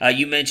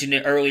 You mentioned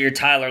it earlier,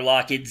 Tyler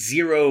Lockett,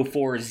 0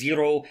 for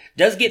 0.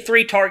 Does get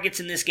 3 targets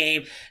in this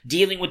game,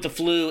 dealing with the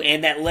flu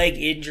and that leg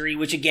injury,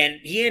 which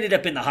again, he ended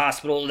up in the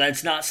hospital.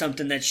 That's not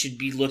something that should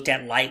be looked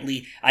at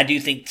lightly. I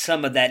do think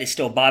some of that is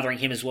still bothering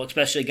him as well,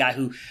 especially a guy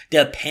who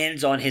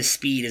depends on his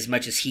speed as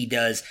much as he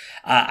does.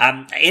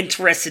 I'm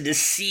interested to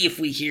see if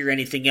we hear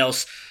anything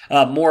else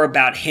more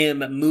about him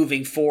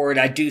moving forward.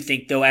 I do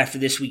think, though, after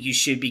this week, you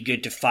should be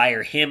good to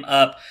fire him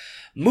up.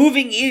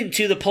 Moving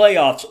into the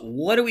playoffs,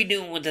 what are we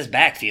doing with this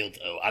backfield,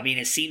 though? I mean,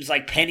 it seems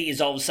like Penny is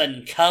all of a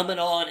sudden coming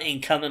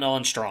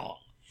on strong.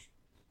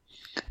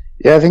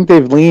 Yeah, I think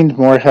they've leaned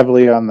more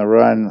heavily on the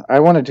run. I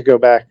wanted to go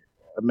back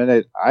a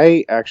minute.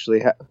 I actually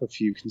have a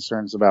few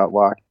concerns about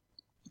Locke.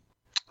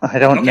 I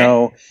don't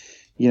know.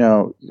 You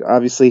know,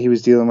 obviously he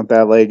was dealing with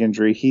that leg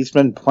injury. He's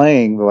been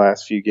playing the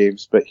last few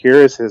games, but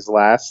here is his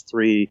last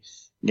 3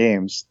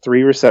 games.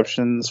 3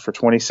 receptions for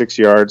 26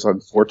 yards on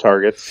 4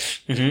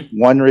 targets.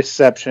 1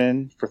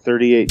 reception for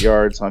 38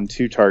 yards on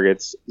 2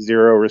 targets.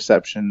 0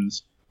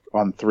 receptions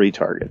on 3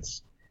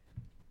 targets.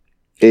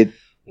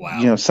 Wow.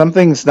 You know,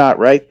 something's not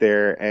right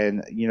there.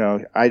 And, you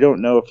know, I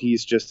don't know if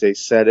he's just a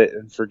set it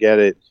and forget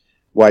it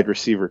wide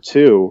receiver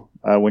 2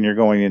 when you're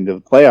going into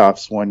the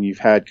playoffs, when you've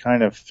had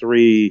kind of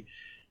 3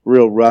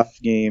 real rough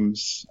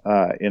games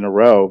in a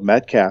row.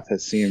 Metcalf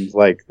has seemed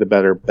like the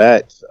better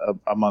bet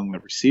among the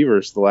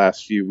receivers the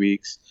last few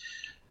weeks.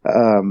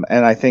 And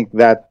I think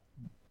that,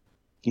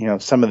 you know,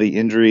 some of the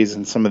injuries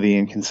and some of the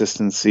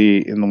inconsistency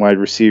in the wide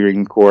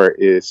receiving core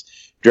is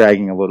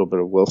dragging a little bit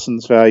of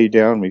Wilson's value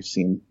down. We've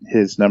seen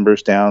his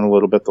numbers down a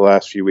little bit the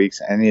last few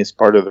weeks, and he is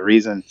part of the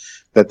reason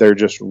that they're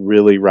just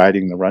really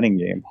riding the running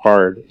game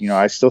hard. You know,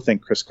 I still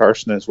think Chris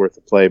Carson is worth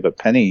a play, but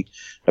Penny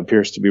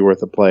appears to be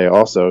worth a play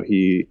also.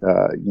 He,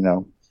 you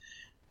know,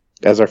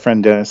 as our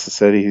friend Dennis has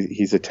said,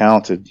 he's a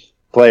talented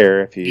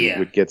player. If he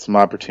would get some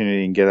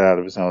opportunity and get out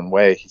of his own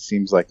way, he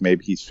seems like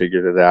maybe he's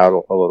figured it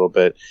out a little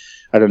bit.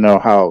 I don't know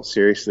how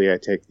seriously I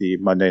take the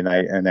Monday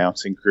night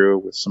announcing crew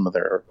with some of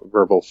their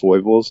verbal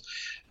foibles,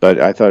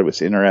 but I thought it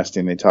was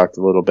interesting. They talked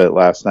a little bit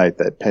last night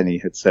that Penny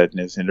had said in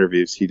his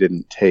interviews he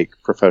didn't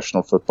take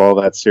professional football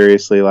that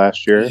seriously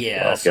last year.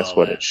 Yeah, well, guess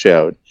what? It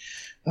showed.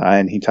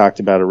 And he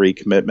talked about a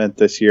recommitment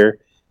this year.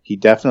 He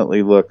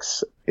definitely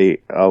looks a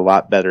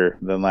lot better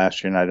than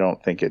last year, and I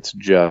don't think it's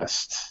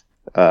just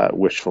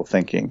wishful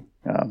thinking.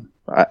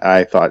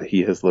 I thought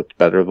he has looked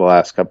better the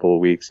last couple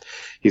of weeks.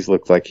 He's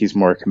looked like he's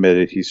more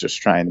committed. He's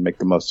just trying to make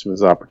the most of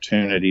his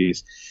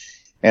opportunities.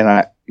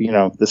 And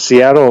the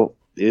Seattle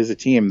is a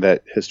team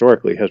that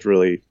historically has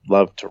really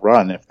loved to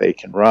run if they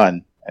can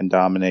run and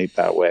dominate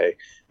that way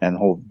and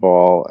hold the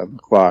ball and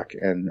the clock.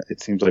 And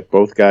it seems like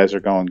both guys are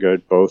going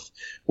good. Both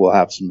will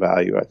have some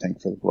value, I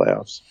think, for the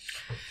playoffs.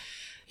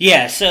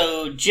 Yeah,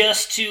 so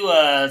just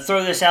to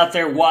throw this out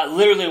there,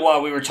 literally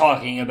while we were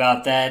talking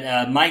about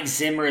that, Mike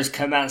Zimmer has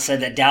come out and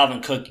said that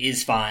Dalvin Cook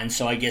is fine.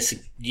 So I guess,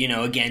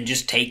 again,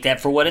 just take that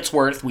for what it's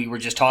worth. We were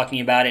just talking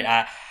about it.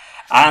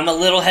 I'm a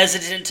little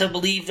hesitant to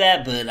believe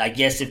that, but I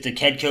guess if the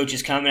head coach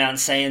is coming out and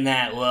saying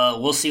that,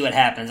 well, we'll see what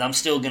happens. I'm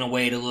still going to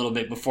wait a little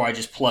bit before I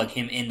just plug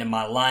him into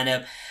my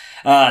lineup.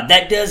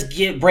 That does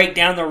break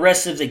down the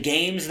rest of the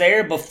games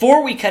there.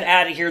 Before we cut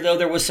out of here, though,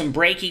 there was some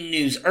breaking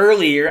news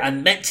earlier. I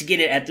meant to get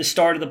it at the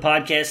start of the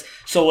podcast,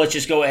 so let's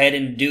just go ahead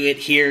and do it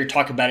here,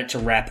 talk about it to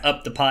wrap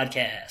up the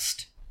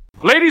podcast.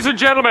 Ladies and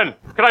gentlemen,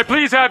 can I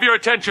please have your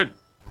attention?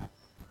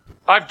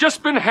 I've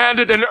just been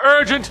handed an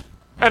urgent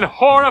and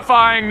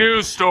horrifying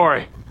news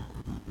story.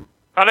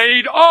 And I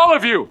need all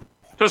of you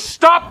to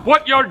stop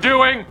what you're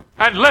doing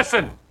and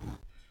listen.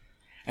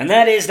 And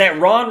that is that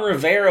Ron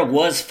Rivera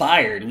was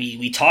fired.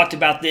 We talked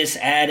about this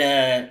at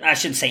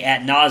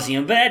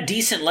nauseum, but at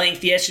decent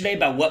length yesterday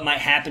about what might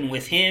happen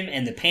with him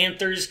and the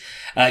Panthers.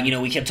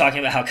 We kept talking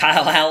about how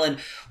Kyle Allen,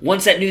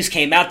 once that news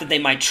came out that they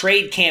might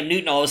trade Cam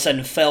Newton, all of a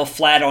sudden fell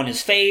flat on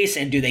his face.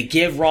 And do they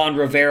give Ron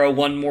Rivera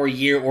one more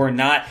year or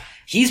not?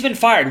 He's been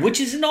fired, which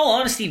is in all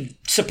honesty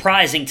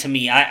surprising to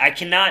me. I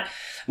cannot...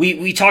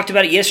 We talked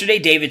about it yesterday.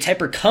 David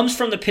Tepper comes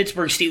from the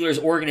Pittsburgh Steelers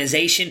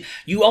organization.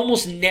 I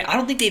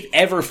don't think they've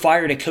ever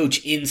fired a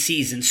coach in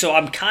season, so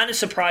I'm kind of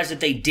surprised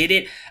that they did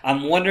it.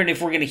 I'm wondering if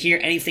we're going to hear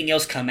anything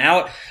else come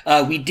out.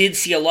 We did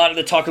see a lot of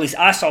the talk, at least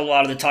I saw a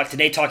lot of the talk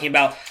today, talking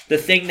about the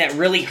thing that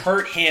really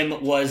hurt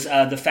him was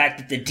the fact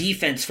that the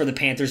defense for the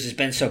Panthers has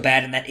been so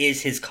bad, and that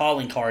is his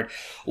calling card.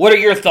 What are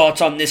your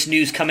thoughts on this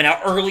news coming out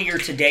earlier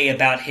today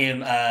about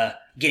him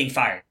getting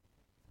fired?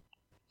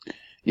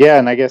 Yeah,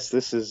 and I guess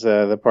this is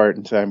the part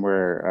in time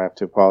where I have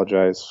to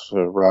apologize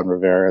to Ron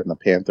Rivera and the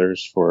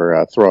Panthers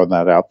for throwing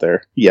that out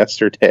there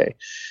yesterday,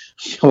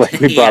 like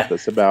we brought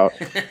this about.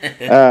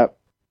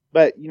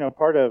 But,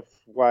 part of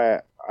why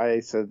I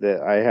said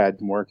that I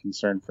had more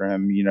concern for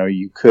him,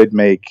 you could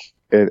make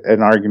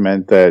an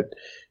argument that,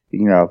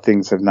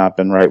 things have not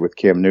been right with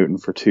Cam Newton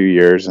for 2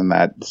 years, and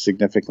that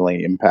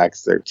significantly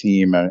impacts their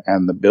team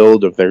and the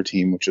build of their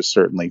team, which is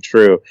certainly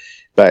true.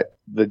 But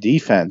the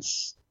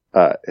defense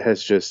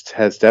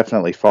has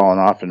definitely fallen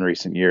off in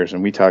recent years.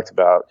 And we talked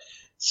about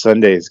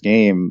Sunday's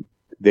game.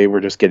 They were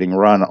just getting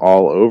run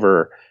all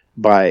over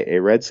by a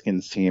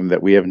Redskins team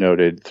that we have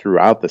noted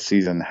throughout the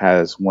season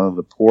has one of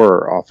the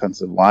poorer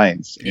offensive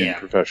lines in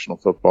professional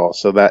football.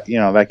 So that,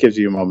 that gives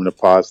you a moment of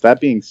pause.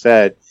 That being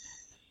said,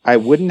 I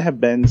wouldn't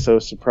have been so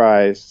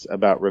surprised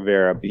about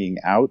Rivera being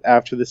out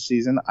after the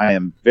season. I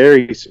am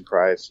very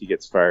surprised he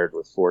gets fired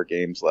with 4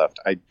 games left.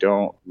 I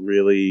don't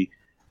really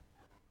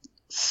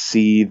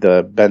see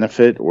the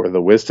benefit or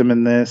the wisdom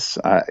in this.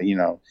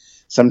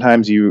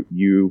 Sometimes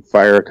you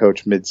fire a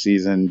coach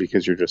mid-season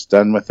because you're just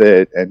done with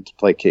it and to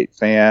placate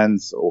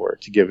fans or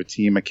to give a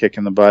team a kick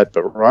in the butt.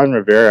 But Ron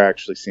Rivera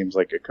actually seems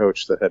like a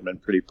coach that had been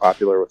pretty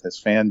popular with his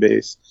fan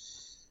base.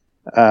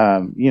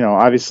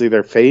 Obviously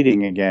they're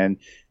fading again,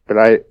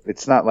 but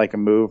it's not like a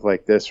move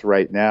like this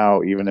right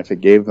now, even if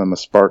it gave them a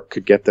spark,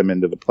 could get them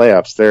into the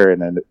playoffs. They're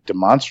in a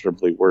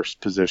demonstrably worse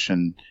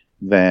position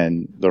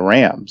than the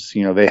Rams.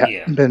 They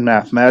haven't been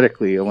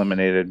mathematically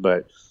eliminated,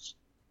 but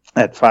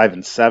at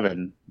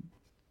 5-7,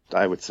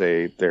 I would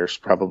say there's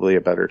probably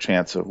a better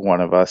chance of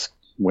one of us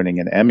winning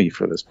an Emmy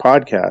for this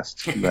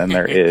podcast than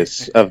there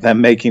is of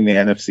them making the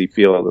NFC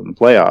field in the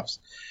playoffs.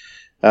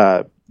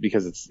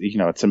 Because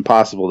it's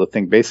impossible to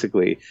think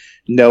basically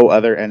no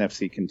other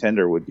NFC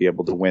contender would be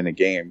able to win a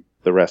game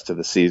the rest of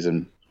the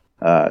season,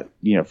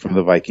 from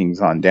the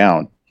Vikings on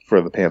down for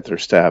the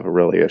Panthers to have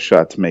a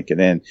shot to make it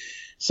in.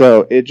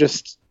 So it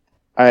just,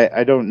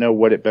 I don't know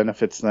what it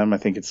benefits them. I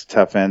think it's a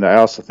tough end. I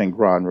also think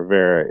Ron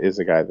Rivera is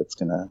a guy that's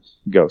going to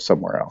go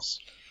somewhere else.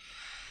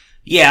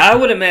 Yeah, I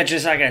would imagine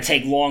it's not going to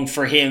take long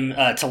for him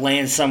to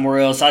land somewhere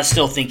else. I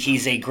still think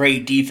he's a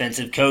great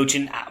defensive coach,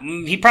 and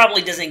he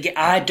probably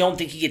I don't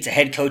think he gets a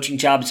head coaching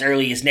job as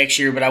early as next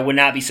year, but I would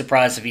not be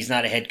surprised if he's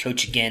not a head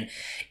coach again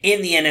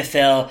in the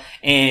NFL.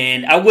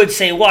 And I would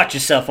say watch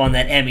yourself on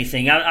that Emmy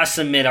thing. I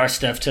submit our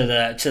stuff to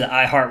the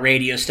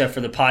iHeartRadio stuff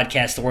for the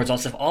podcast, the Words On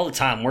stuff all the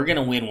time. We're going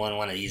to win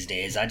one of these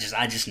days. I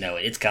just know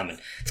it. It's coming.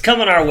 It's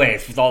coming our way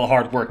with all the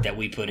hard work that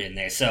we put in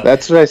there. So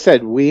that's what I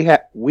said. We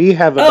have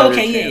a better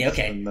chance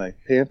than the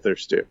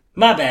Panthers do.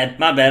 My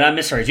bad. I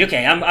misheard you.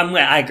 Okay,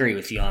 I agree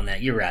with you on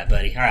that. You're right,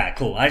 buddy. All right,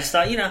 cool. I just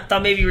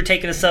thought maybe you were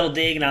taking a subtle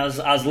dig, and I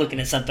was looking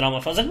at something on my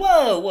phone. I was like,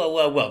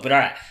 whoa. But all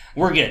right,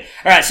 we're good.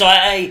 All right, so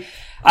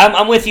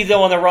I'm with you,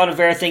 though, on the Ron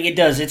Rivera thing.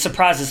 It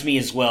surprises me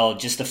as well,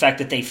 just the fact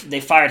that they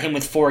fired him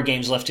with 4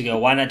 games left to go.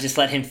 Why not just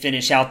let him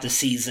finish out the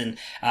season?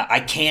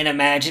 I can't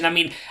imagine. I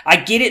mean, I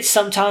get it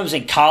sometimes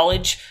in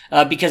college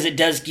because it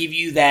does give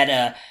you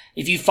that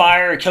if you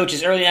fire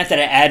coaches early, not that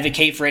I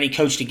advocate for any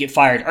coach to get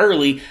fired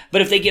early, but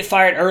if they get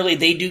fired early,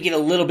 they do get a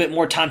little bit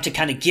more time to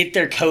kind of get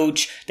their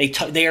coach.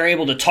 They are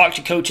able to talk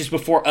to coaches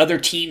before other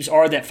teams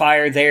are that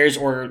fire theirs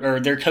or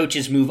their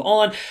coaches move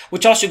on,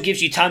 which also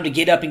gives you time to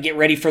get up and get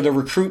ready for the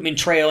recruitment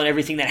trail and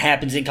everything that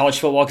happens in college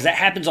football, because that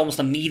happens almost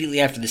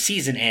immediately after the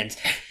season ends.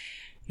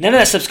 None of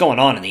that stuff's going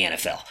on in the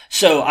NFL.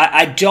 So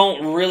I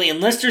don't really,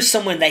 unless there's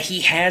someone that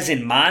he has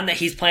in mind that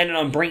he's planning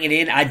on bringing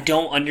in, I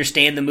don't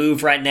understand the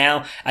move right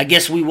now. I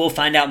guess we will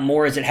find out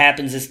more as it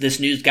happens, as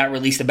this news got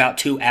released about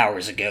 2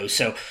 hours ago.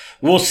 So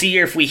we'll see.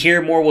 If we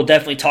hear more, we'll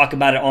definitely talk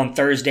about it on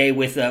Thursday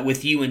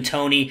with you and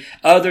Tony.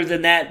 Other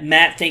than that,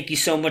 Matt, thank you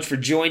so much for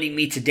joining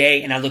me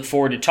today, and I look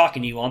forward to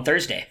talking to you on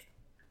Thursday.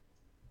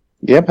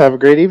 Yep, have a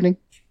great evening.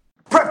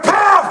 Prepare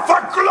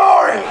for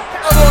glory!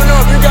 I don't know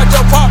if you got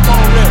your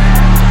popcorn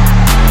ready.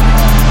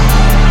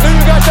 Do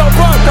you got your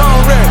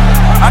popcorn ready?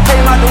 I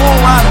came out the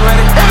womb, I was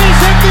ready. And he's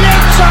hit the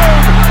end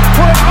zone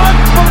for an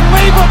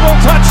unbelievable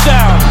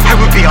touchdown. I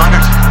would be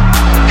honored